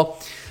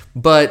softball.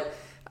 But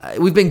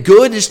we've been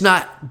good, just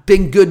not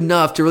been good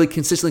enough to really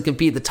consistently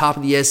compete at the top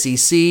of the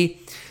SEC.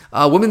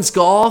 Women's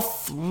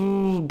golf,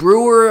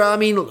 Brewer,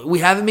 we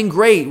haven't been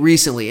great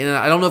recently. And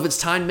I don't know if it's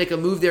time to make a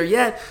move there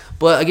yet.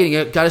 But again,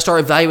 you got to start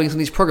evaluating some of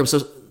these programs.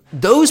 So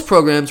those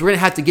programs, we're going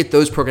to have to get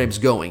those programs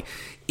going.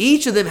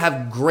 Each of them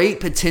have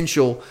great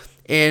potential,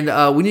 and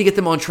we need to get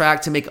them on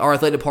track to make our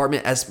athletic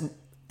department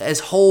as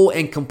whole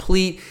and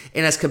complete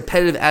and as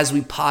competitive as we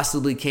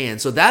possibly can.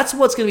 So that's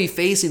what's going to be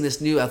facing this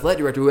new athletic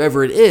director,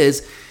 whoever it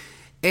is.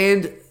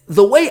 And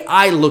the way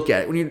I look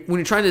at it, when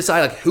you're trying to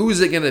decide who's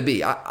it going to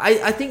be,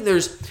 I think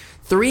there's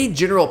three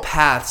general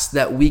paths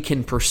that we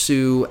can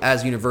pursue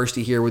as a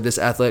university here with this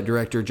athletic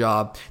director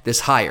job,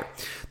 this hire.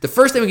 The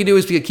first thing we can do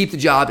is we could keep the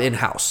job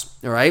in-house,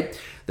 all right?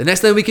 The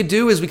next thing we could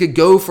do is we could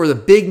go for the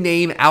big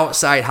name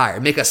outside hire,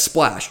 make a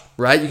splash,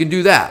 right? You can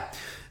do that.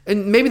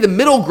 And maybe the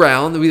middle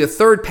ground would be the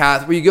third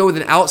path, where you go with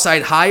an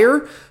outside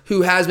hire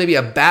who has maybe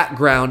a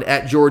background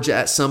at Georgia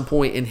at some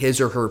point in his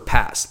or her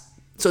past.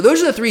 So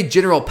those are the three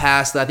general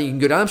paths that I think you can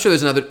go down. I'm sure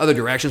there's other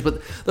directions,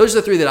 but those are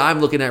the three that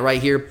I'm looking at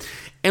right here.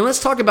 And let's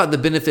talk about the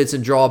benefits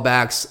and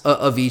drawbacks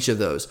of each of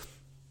those.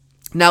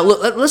 Now,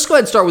 let's go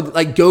ahead and start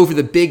with go for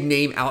the big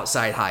name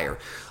outside hire.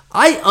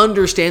 I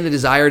understand the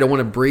desire to want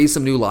to breathe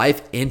some new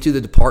life into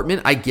the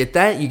department. I get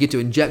that. You get to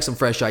inject some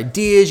fresh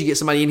ideas. You get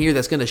somebody in here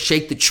that's going to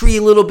shake the tree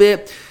a little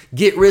bit,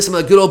 get rid of some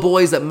of the good old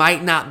boys that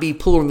might not be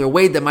pulling their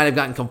weight, that might have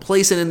gotten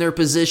complacent in their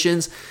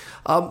positions.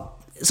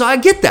 So I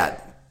get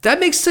that. That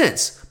makes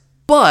sense.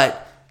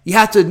 But you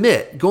have to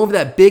admit, going for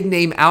that big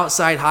name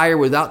outside hire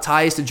without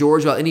ties to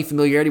Georgia, without any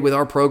familiarity with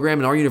our program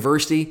and our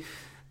university,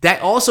 that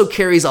also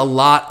carries a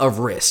lot of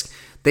risk.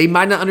 They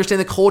might not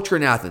understand the culture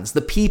in Athens,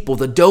 the people,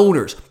 the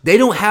donors. They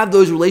don't have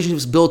those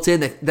relationships built in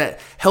that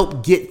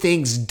help get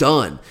things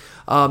done.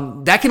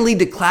 That can lead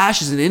to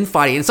clashes and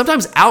infighting and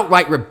sometimes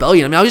outright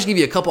rebellion. I'll just give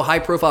you a couple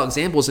high-profile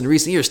examples in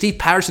recent years. Steve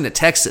Patterson at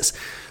Texas.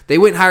 They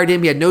went and hired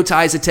him. He had no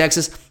ties to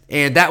Texas.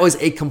 And that was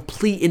a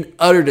complete and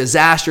utter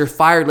disaster.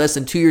 Fired less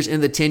than 2 years into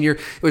the tenure.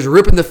 It was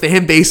ripping the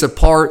fan base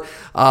apart.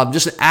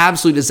 Just an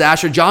absolute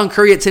disaster. John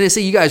Curry at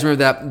Tennessee. You guys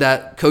remember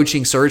that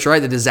coaching search, right?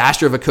 The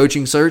disaster of a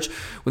coaching search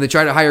when they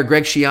tried to hire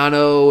Greg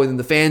Schiano and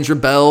the fans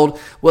rebelled.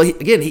 Well,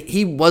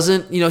 he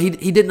wasn't.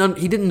 He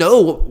didn't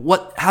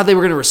know how they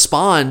were going to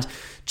respond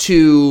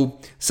to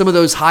some of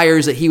those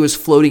hires that he was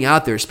floating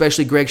out there,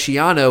 especially Greg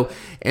Schiano.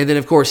 And then,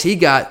 of course, he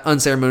got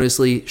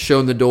unceremoniously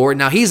shown the door.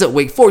 Now, he's at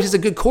Wake Forest.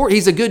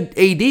 He's a good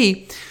AD,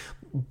 and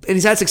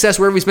he's had success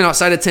wherever he's been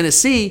outside of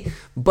Tennessee.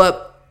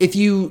 But if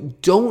you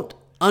don't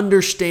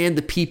understand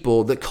the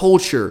people, the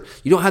culture,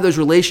 you don't have those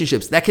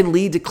relationships, that can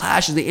lead to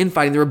clashes, the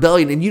infighting, the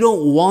rebellion, and you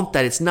don't want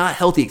that. It's not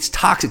healthy. It's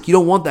toxic. You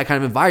don't want that kind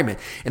of environment.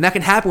 And that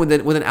can happen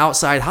with an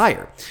outside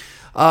hire.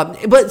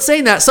 But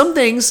saying that, some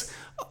things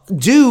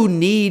do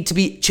need to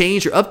be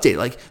changed or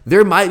updated.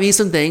 There might be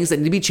some things that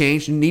need to be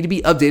changed and need to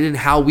be updated in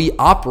how we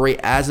operate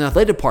as an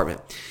athletic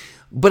department.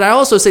 But I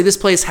also say this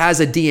place has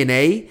a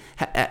DNA,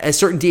 a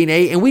certain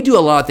DNA, and we do a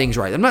lot of things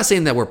right. I'm not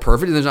saying that we're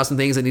perfect and there's not some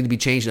things that need to be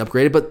changed and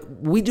upgraded,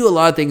 but we do a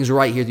lot of things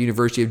right here at the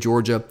University of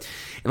Georgia.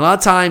 And a lot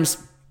of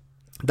times,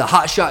 the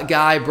hotshot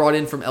guy brought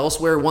in from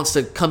elsewhere wants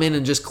to come in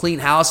and just clean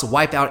house,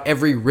 wipe out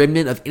every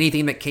remnant of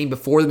anything that came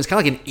before them. It's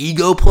kind of like an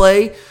ego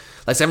play.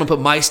 Say, I'm going to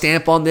put my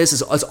stamp on this.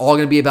 It's all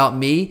going to be about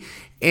me.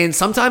 And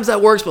sometimes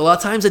that works, but a lot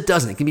of times it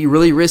doesn't. It can be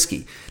really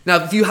risky.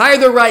 Now, if you hire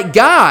the right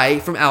guy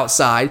from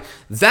outside,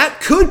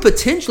 that could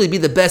potentially be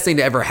the best thing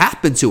to ever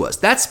happen to us.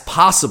 That's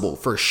possible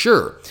for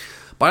sure.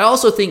 But I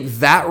also think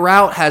that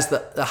route has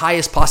the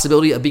highest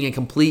possibility of being a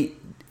complete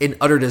and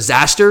utter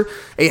disaster,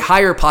 a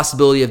higher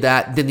possibility of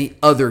that than the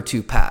other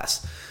two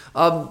paths.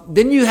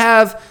 Then you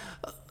have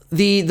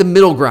the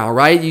middle ground,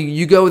 right?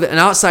 You go with an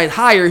outside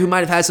hire who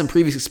might have had some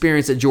previous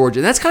experience at Georgia.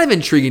 And that's kind of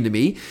intriguing to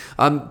me.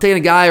 Taking a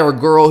guy or a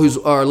girl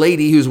or a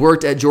lady who's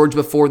worked at Georgia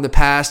before in the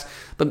past,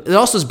 but it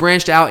also has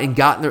branched out and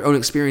gotten their own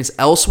experience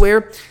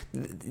elsewhere.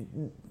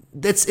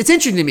 It's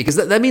interesting to me because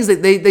that means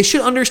that they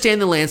should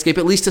understand the landscape,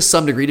 at least to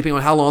some degree, depending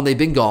on how long they've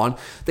been gone.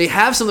 They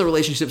have some of the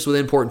relationships with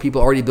important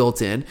people already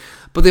built in,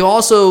 but they've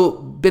also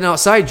been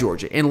outside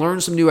Georgia and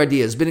learned some new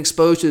ideas, been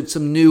exposed to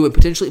some new and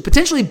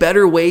potentially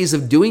better ways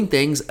of doing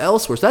things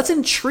elsewhere. So that's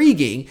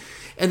intriguing.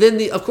 And then,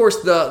 the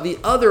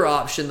other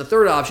option, the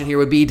third option here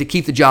would be to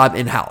keep the job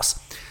in-house.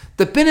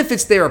 The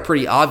benefits there are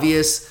pretty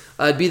obvious.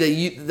 It'd be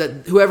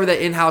that whoever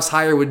that in-house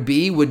hire would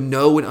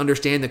know and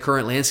understand the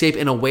current landscape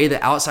in a way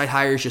that outside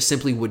hires just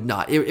simply would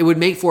not. It would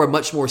make for a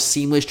much more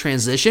seamless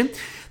transition.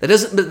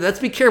 Let's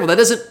be careful.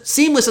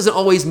 Seamless doesn't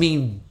always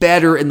mean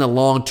better in the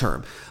long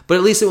term, but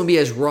at least it wouldn't be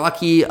as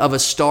rocky of a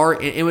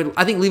start, and it would,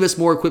 I think, leave us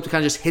more equipped to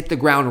kind of just hit the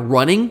ground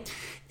running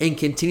and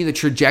continue the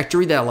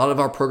trajectory that a lot of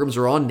our programs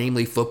are on,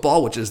 namely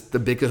football, which is the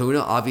big kahuna,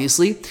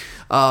 obviously.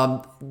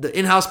 The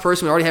in-house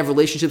person, we already have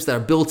relationships that are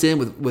built in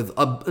with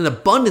an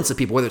abundance of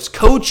people, whether it's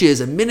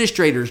coaches,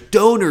 administrators,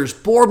 donors,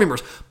 board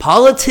members,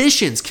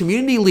 politicians,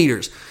 community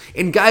leaders.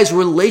 And guys,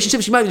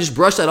 relationships, you might just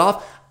brush that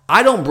off.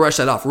 I don't brush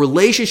that off.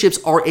 Relationships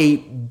are a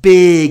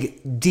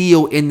big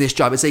deal in this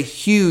job. It's a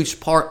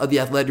huge part of the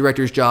athletic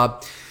director's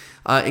job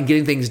and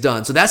getting things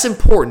done. So that's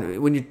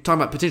important when you're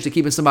talking about potentially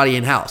keeping somebody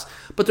in-house.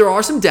 But there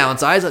are some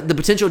downsides. The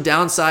potential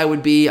downside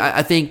would be,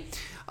 I think,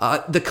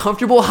 the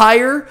comfortable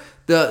hire,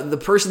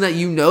 the person that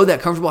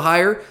that comfortable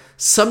hire,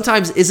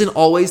 sometimes isn't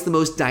always the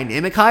most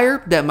dynamic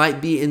hire that might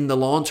be in the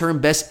long-term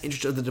best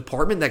interest of the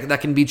department.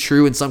 That can be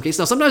true in some cases.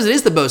 Now, sometimes it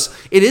is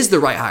the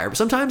right hire, but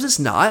sometimes it's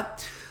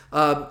not.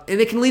 And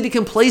it can lead to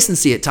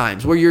complacency at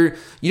times where you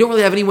don't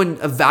really have anyone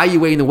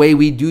evaluating the way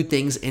we do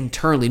things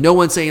internally. No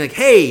one's saying like,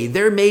 hey,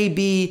 there may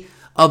be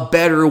a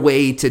better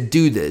way to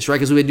do this, right?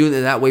 Because we've been doing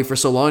it that way for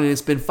so long and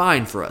it's been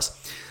fine for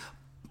us.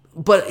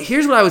 But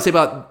here's what I would say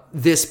about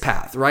this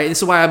path, right? And this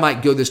is why I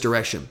might go this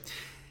direction.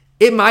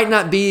 It might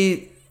not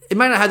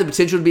have the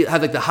potential to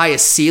have like the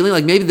highest ceiling.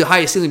 Like maybe the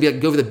highest ceiling would be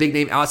like go for the big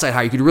name outside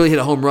hire. You could really hit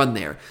a home run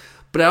there.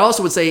 But I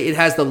also would say it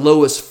has the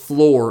lowest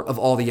floor of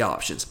all the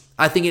options.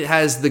 I think it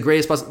has the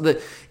greatest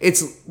possibility.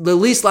 It's the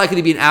least likely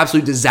to be an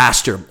absolute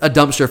disaster, a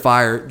dumpster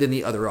fire than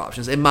the other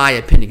options, in my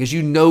opinion, because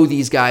you know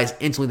these guys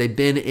instantly. They've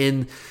been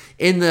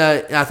in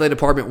the athletic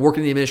department,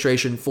 working in the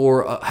administration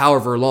for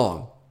however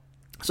long.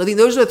 So I think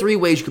those are the three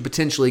ways you could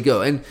potentially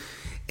go.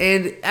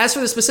 And as for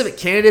the specific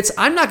candidates,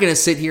 I'm not going to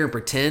sit here and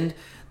pretend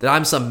that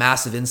I'm some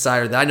massive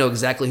insider, that I know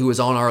exactly who is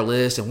on our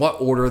list and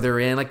what order they're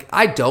in. Like,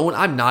 I don't.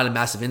 I'm not a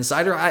massive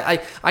insider.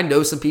 I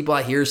know some people.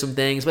 I hear some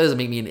things, but it doesn't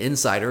make me an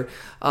insider.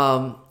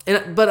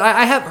 But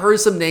I have heard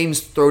some names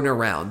thrown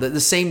around,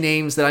 the same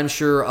names that I'm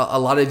sure a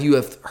lot of you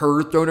have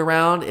heard thrown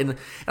around. And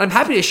I'm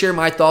happy to share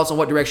my thoughts on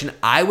what direction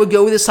I would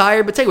go with this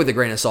hire, but take it with a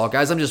grain of salt,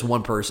 guys. I'm just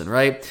one person,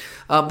 right?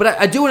 But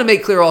I do want to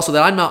make clear also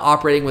that I'm not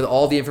operating with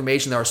all the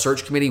information that our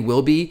search committee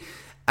will be.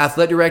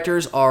 Athletic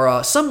directors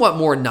are somewhat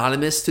more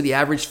anonymous to the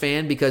average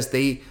fan because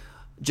they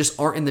just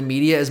aren't in the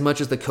media as much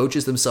as the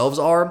coaches themselves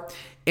are.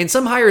 And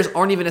some hires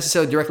aren't even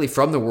necessarily directly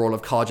from the world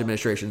of college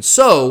administration.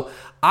 So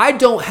I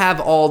don't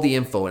have all the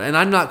info, and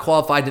I'm not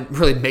qualified to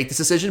really make this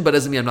decision, but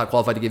doesn't mean I'm not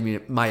qualified to give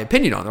you my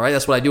opinion on it, right?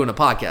 That's what I do in a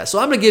podcast. So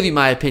I'm going to give you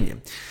my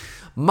opinion.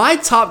 My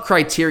top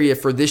criteria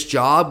for this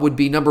job would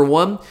be, number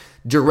one,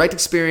 direct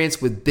experience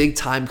with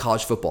big-time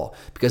college football.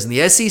 Because in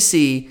the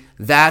SEC,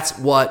 that's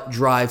what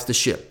drives the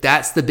ship.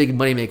 That's the big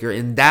moneymaker,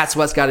 and that's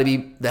what's got to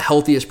be the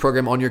healthiest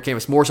program on your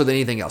campus, more so than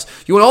anything else.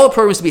 You want all the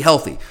programs to be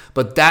healthy,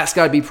 but that's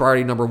got to be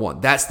priority number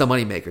one. That's the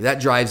moneymaker. That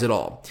drives it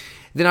all.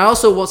 Then I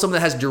also want someone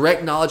that has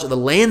direct knowledge of the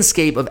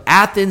landscape of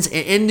Athens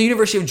and the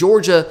University of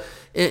Georgia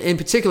in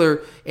particular,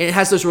 and it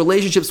has those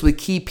relationships with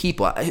key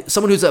people.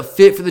 Someone who's a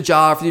fit for the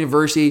job, for the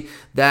university,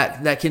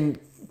 that can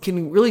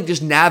really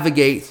just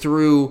navigate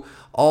through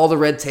all the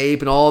red tape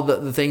and all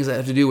the things that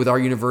have to do with our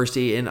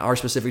university and our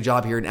specific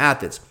job here in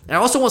Athens. And I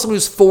also want someone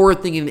who's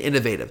forward-thinking and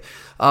innovative,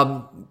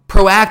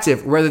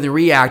 proactive rather than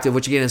reactive,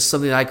 which again is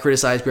something that I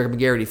criticize Greg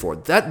McGarity for.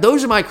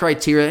 Those are my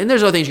criteria, and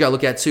there's other things you got to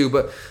look at too,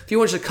 but if you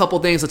want just a couple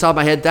things on the top of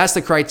my head, that's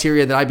the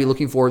criteria that I'd be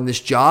looking for in this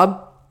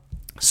job.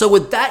 So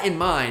with that in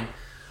mind,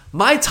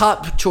 my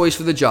top choice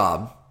for the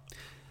job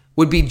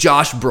would be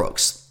Josh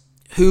Brooks,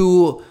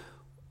 who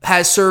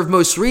has served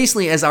most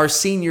recently as our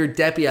senior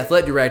deputy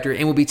athletic director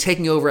and will be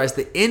taking over as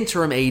the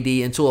interim AD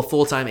until a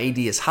full-time AD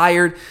is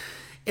hired.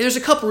 And there's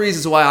a couple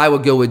reasons why I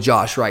would go with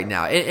Josh right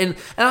now. And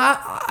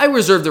I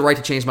reserve the right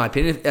to change my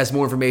opinion as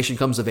more information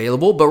comes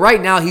available, but right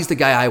now he's the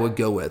guy I would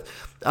go with.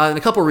 And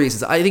a couple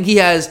reasons. I think he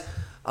has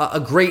a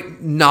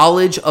great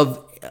knowledge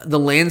of the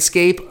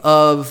landscape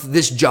of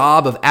this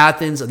job, of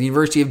Athens, of the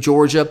University of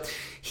Georgia.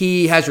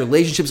 He has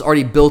relationships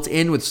already built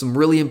in with some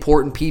really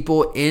important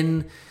people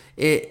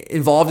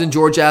involved in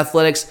Georgia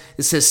athletics.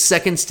 This is his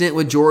second stint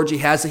with Georgia.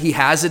 He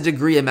has a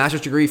degree, a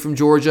master's degree from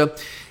Georgia.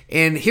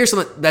 And here's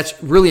something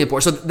that's really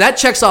important. So that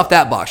checks off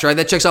that box, right?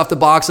 That checks off the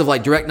box of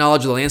like direct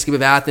knowledge of the landscape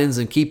of Athens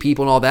and key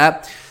people and all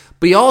that.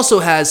 But he also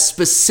has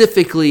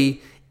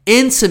specifically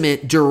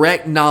intimate,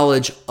 direct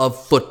knowledge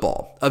of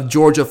football, of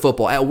Georgia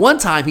football. At one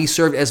time, he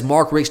served as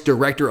Mark Richt's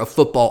director of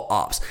football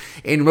ops.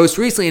 And most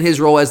recently, in his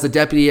role as the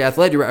deputy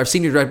athletic director, or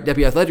senior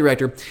deputy athletic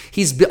director,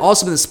 he's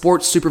also been the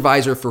sports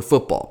supervisor for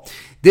football.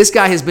 This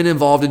guy has been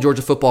involved in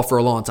Georgia football for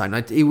a long time.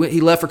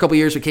 He left for a couple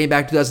years, but came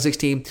back in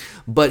 2016.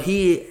 But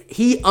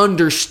he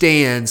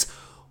understands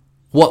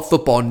what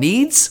football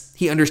needs.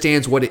 He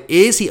understands what it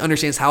is. He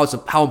understands how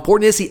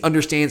important it is. He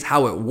understands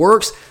how it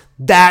works.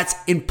 That's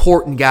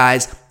important,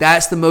 guys.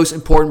 That's the most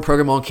important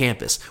program on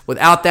campus.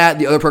 Without that,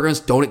 the other programs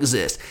don't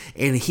exist.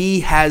 And he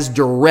has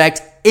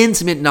direct,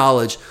 intimate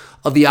knowledge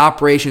of the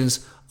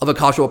operations of a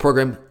college football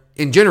program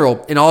in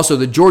general, and also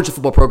the Georgia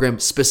football program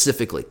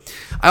specifically.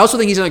 I also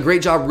think he's done a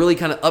great job really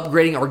kind of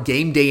upgrading our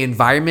game day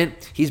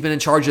environment. He's been in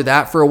charge of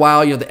that for a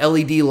while. You know, the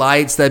LED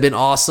lights that have been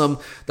awesome,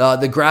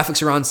 the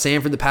graphics around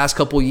Sanford the past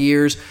couple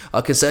years,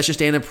 concession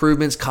stand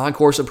improvements,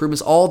 concourse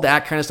improvements, all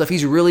that kind of stuff.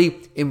 He's really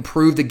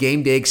improved the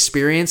game day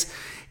experience.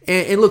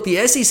 And look,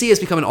 the SEC has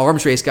become an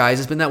arms race, guys.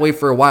 It's been that way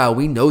for a while.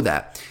 We know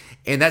that.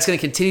 And that's going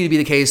to continue to be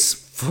the case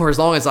for as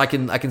long as I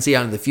can see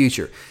out in the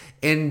future.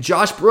 And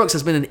Josh Brooks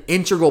has been an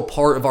integral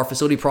part of our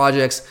facility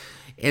projects.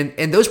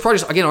 And those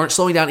projects, again, aren't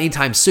slowing down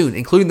anytime soon,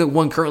 including the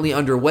one currently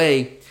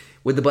underway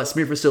with the Butt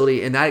Smear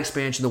facility and that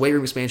expansion, the weight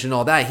room expansion and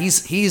all that.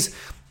 He's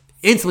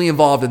intimately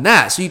involved in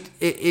that. So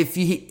if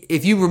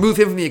you remove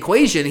him from the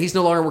equation, he's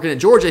no longer working at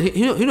Georgia.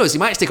 Who knows? He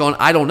might stick on.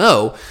 I don't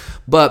know.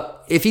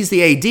 But if he's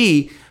the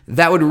AD,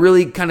 that would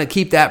really kind of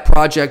keep that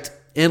project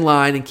in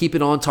line and keep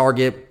it on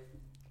target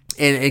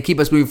and keep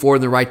us moving forward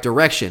in the right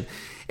direction.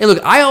 And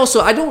look, I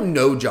don't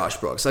know Josh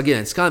Brooks.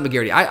 Again, it's Scott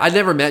McGarity. I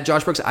never met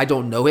Josh Brooks. I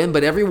don't know him,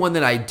 but everyone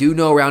that I do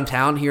know around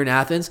town here in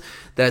Athens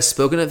that has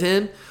spoken of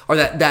him or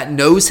that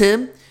knows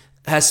him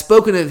has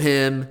spoken of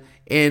him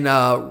in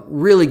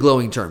really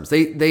glowing terms.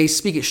 They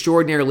speak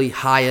extraordinarily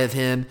high of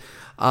him.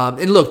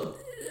 And look,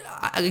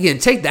 again,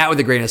 take that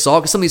with a grain of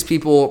salt because some of these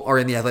people are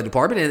in the athletic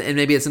department and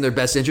maybe it's in their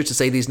best interest to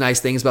say these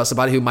nice things about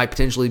somebody who might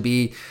potentially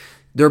be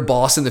their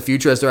boss in the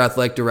future as their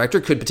athletic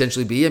director, could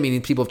potentially be. I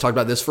mean, people have talked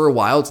about this for a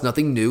while. It's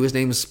nothing new. His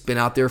name's been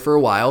out there for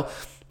a while.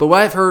 But what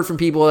I've heard from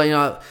people,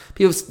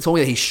 people told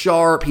me that he's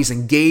sharp, he's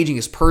engaging,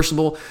 he's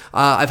personable.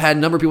 I've had a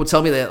number of people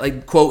tell me that,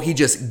 like, quote, he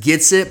just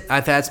gets it.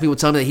 I've had some people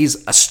tell me that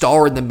he's a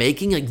star in the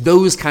making, like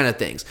those kind of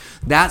things.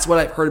 That's what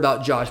I've heard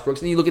about Josh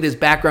Brooks. And you look at his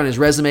background, his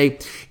resume,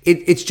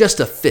 it's just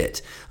a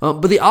fit. But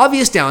the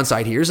obvious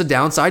downside here is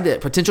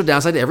potential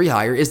downside to every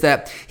hire is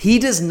that he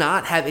does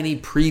not have any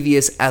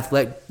previous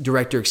athletic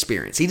director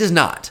experience. He does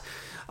not.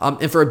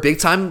 And for a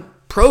big-time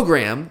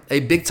program, a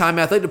big-time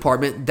athletic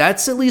department,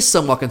 that's at least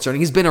somewhat concerning.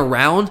 He's been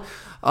around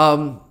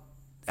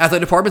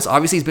athletic departments.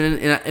 Obviously, he's been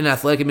in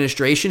athletic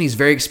administration. He's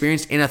very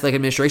experienced in athletic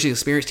administration. He's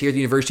experienced here at the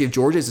University of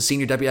Georgia as a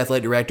senior deputy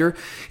athletic director.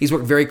 He's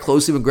worked very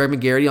closely with Greg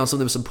McGarity on some of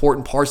the most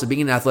important parts of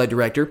being an athletic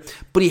director,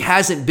 but he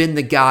hasn't been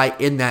the guy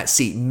in that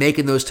seat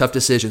making those tough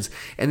decisions.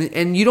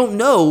 And you don't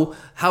know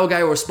how a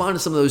guy will respond to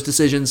some of those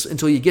decisions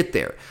until you get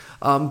there.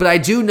 But I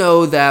do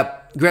know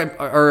that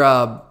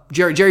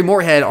Jerry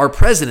Moorhead, the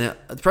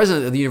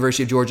president of the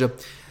University of Georgia,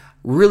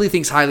 really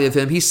thinks highly of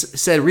him. He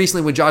said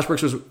recently when Josh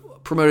Brooks was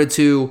promoted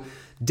to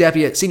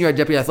senior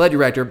deputy athletic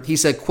director, he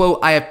said, quote,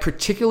 "I have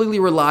particularly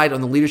relied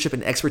on the leadership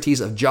and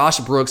expertise of Josh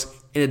Brooks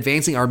in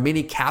advancing our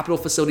many capital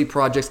facility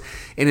projects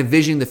and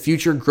envisioning the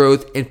future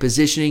growth and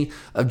positioning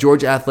of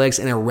Georgia athletics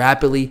in a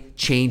rapidly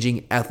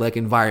changing athletic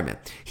environment."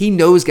 He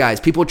knows, guys,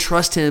 people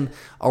trust him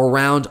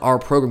around our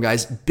program,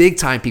 guys, big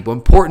time people,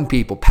 important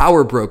people,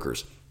 power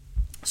brokers.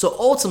 So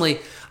ultimately,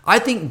 I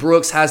think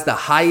Brooks has the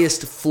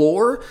highest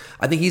floor.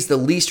 I think he's the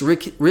least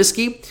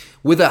risky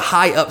with a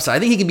high upside. I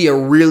think he can be a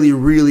really,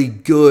 really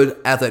good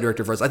athletic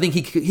director for us. I think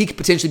he could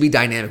potentially be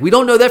dynamic. We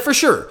don't know that for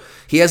sure.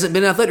 He hasn't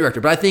been an athletic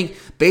director, but I think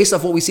based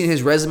off what we've seen in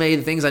his resume,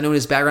 the things I know in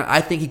his background,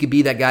 I think he could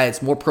be that guy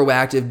that's more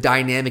proactive,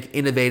 dynamic,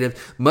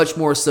 innovative, much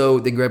more so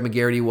than Greg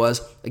McGarity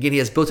was. Again, he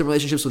has built-in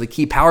relationships with the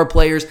key power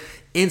players,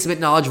 intimate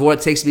knowledge of what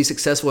it takes to be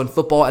successful in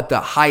football at the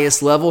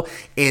highest level,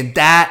 and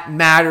that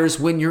matters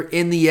when you're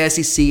in the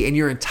SEC and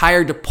your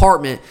entire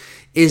department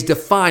is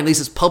defined, at least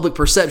its public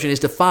perception is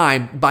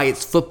defined by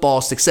its football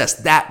success.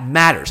 That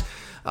matters.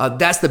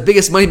 That's the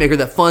biggest moneymaker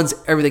that funds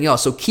everything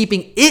else. So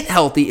keeping it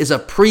healthy is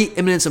of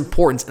preeminent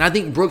importance. And I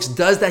think Brooks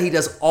does that. He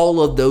does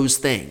all of those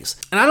things.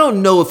 And I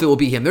don't know if it will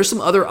be him. There's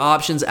some other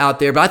options out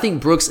there, but I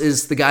think Brooks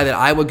is the guy that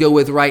I would go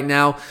with right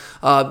now.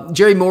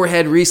 Jerry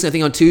Moorhead recently, I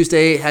think on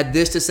Tuesday, had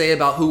this to say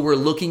about who we're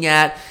looking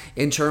at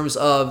in terms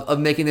of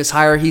making this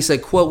hire. He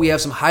said, quote, "We have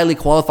some highly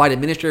qualified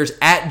administrators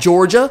at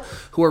Georgia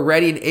who are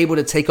ready and able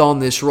to take on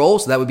this role."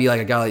 So that would be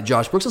like a guy like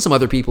Josh Brooks and some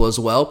other people as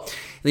well.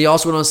 And he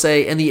also went on to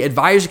say, "And the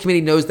advisory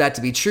committee knows that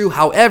to be true.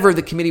 However,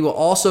 the committee will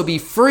also be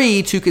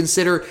free to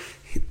consider,"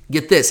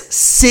 get this,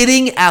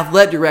 "sitting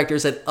athletic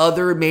directors at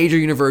other major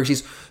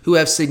universities who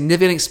have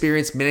significant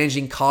experience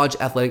managing college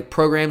athletic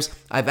programs.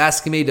 I've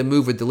asked the committee to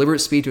move with deliberate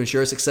speed to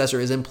ensure a successor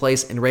is in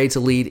place and ready to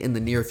lead in the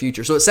near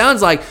future." So it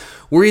sounds like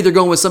we're either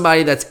going with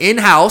somebody that's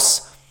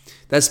in-house,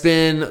 that's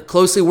been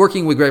closely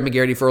working with Greg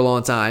McGarity for a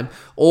long time,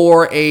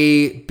 or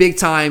a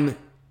big-time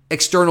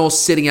external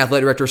sitting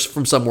athletic directors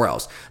from somewhere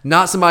else.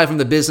 Not somebody from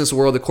the business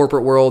world, the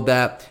corporate world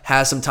that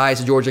has some ties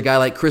to Georgia, a guy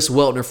like Chris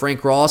Welton or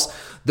Frank Ross.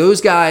 Those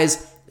guys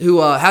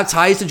who have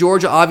ties to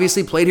Georgia,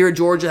 obviously played here at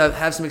Georgia,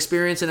 have some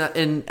experience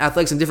in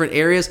athletics in different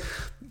areas,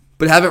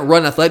 but haven't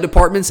run athletic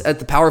departments at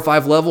the Power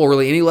 5 level or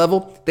really any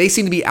level. They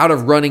seem to be out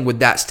of running with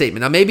that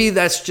statement. Now, maybe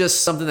that's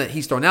just something that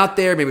he's thrown out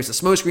there. Maybe it's a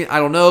smokescreen. I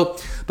don't know.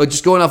 But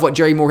just going off what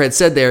Jerry Moorhead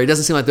said there, it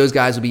doesn't seem like those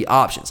guys would be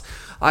options.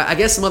 I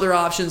guess some other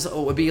options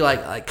would be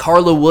like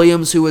Carla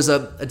Williams, who was a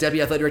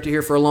deputy athletic director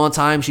here for a long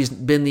time. She's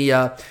been the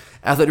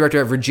athletic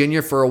director at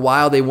Virginia for a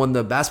while. They won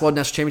the basketball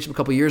national championship a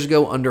couple years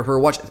ago under her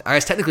watch. I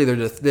guess technically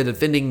they're the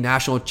defending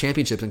national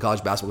championships in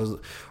college basketball,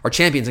 or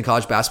champions in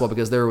college basketball,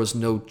 because there was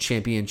no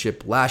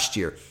championship last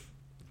year.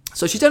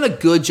 So she's done a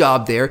good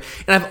job there.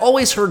 And I've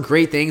always heard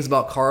great things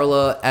about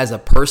Carla as a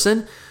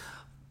person.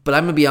 But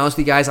I'm going to be honest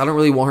with you guys, I don't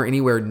really want her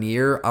anywhere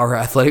near our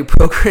athletic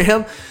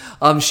program.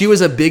 She was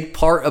a big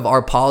part of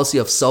our policy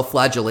of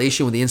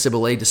self-flagellation with the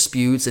NCAA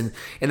disputes and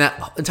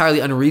that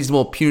entirely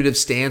unreasonable punitive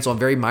stance on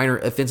very minor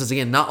offenses.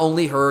 Again, not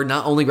only her,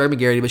 not only Greg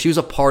McGarity, but she was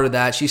a part of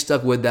that. She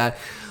stuck with that.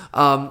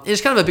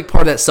 It's kind of a big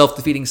part of that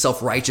self-defeating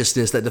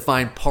self-righteousness that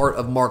defined part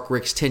of Mark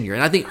Richt's tenure.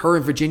 And I think her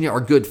and Virginia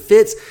are good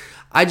fits.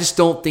 I just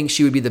don't think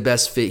she would be the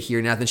best fit here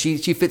in Athens. She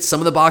fits some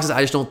of the boxes.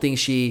 I just don't think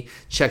she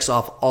checks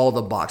off all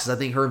the boxes. I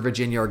think her and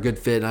Virginia are a good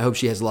fit, and I hope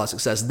she has a lot of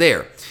success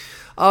there.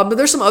 But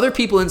there's some other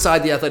people inside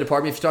the athletic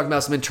department. If you're talking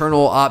about some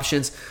internal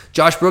options,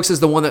 Josh Brooks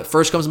is the one that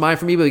first comes to mind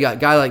for me, but we got a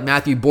guy like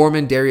Matthew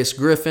Borman, Darius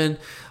Griffin.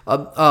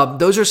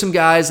 Those are some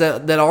guys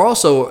that are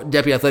also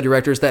deputy athletic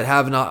directors that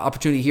have an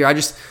opportunity here.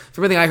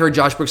 From everything I heard,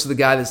 Josh Brooks is the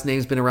guy that's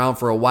name's been around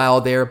for a while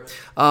there.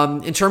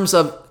 In terms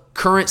of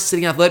current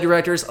sitting athletic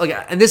directors,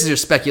 and this is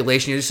just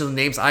speculation, just some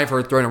names I've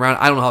heard thrown around.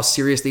 I don't know how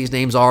serious these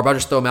names are, but I'll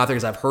just throw them out there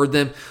because I've heard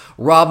them.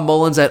 Rob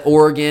Mullins at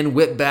Oregon,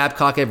 Whit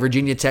Babcock at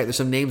Virginia Tech. There's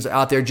some names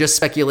out there, just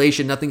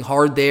speculation, nothing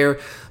hard there.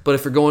 But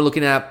if you're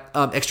looking at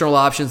external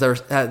options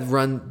that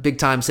run big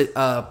time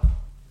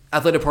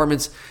athletic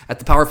departments at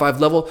the Power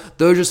 5 level,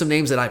 those are some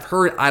names that I've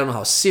heard. I don't know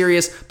how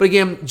serious, but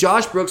again,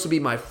 Josh Brooks would be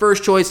my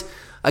first choice.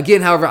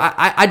 Again, however,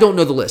 I don't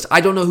know the list. I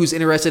don't know who's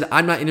interested.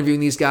 I'm not interviewing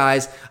these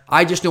guys.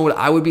 I just know what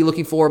I would be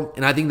looking for,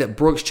 and I think that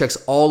Brooks checks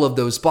all of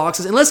those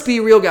boxes. And let's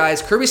be real,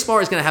 guys. Kirby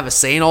Smart is going to have a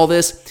say in all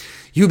this.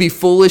 You'd be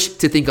foolish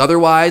to think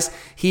otherwise.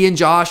 He and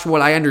Josh, from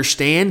what I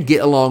understand,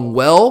 get along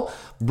well.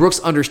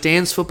 Brooks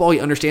understands football. He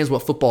understands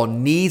what football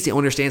needs. He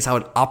understands how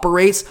it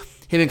operates.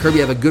 Him and Kirby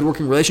have a good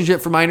working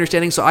relationship, from my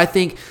understanding. So I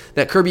think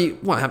that Kirby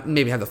won't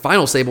maybe have the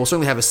final say, but will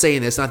certainly have a say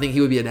in this. And I think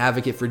he would be an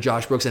advocate for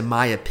Josh Brooks, in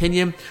my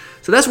opinion.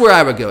 So that's where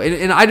I would go.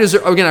 And I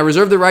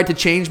reserve the right to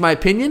change my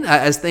opinion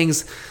as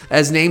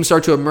names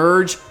start to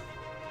emerge.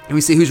 And we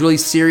see who's really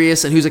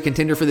serious and who's a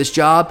contender for this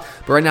job.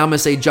 But right now I'm going to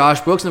say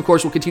Josh Brooks. And of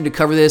course, we'll continue to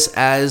cover this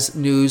as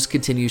news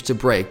continues to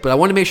break. But I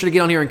want to make sure to get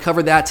on here and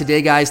cover that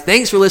today, guys.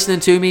 Thanks for listening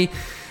to me.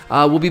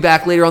 We'll be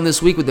back later on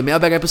this week with the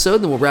mailbag episode.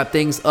 Then we'll wrap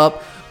things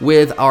up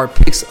with our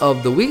picks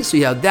of the week. So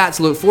you have that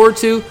to look forward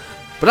to.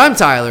 But I'm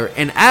Tyler.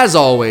 And as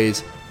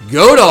always,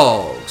 go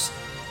Dogs!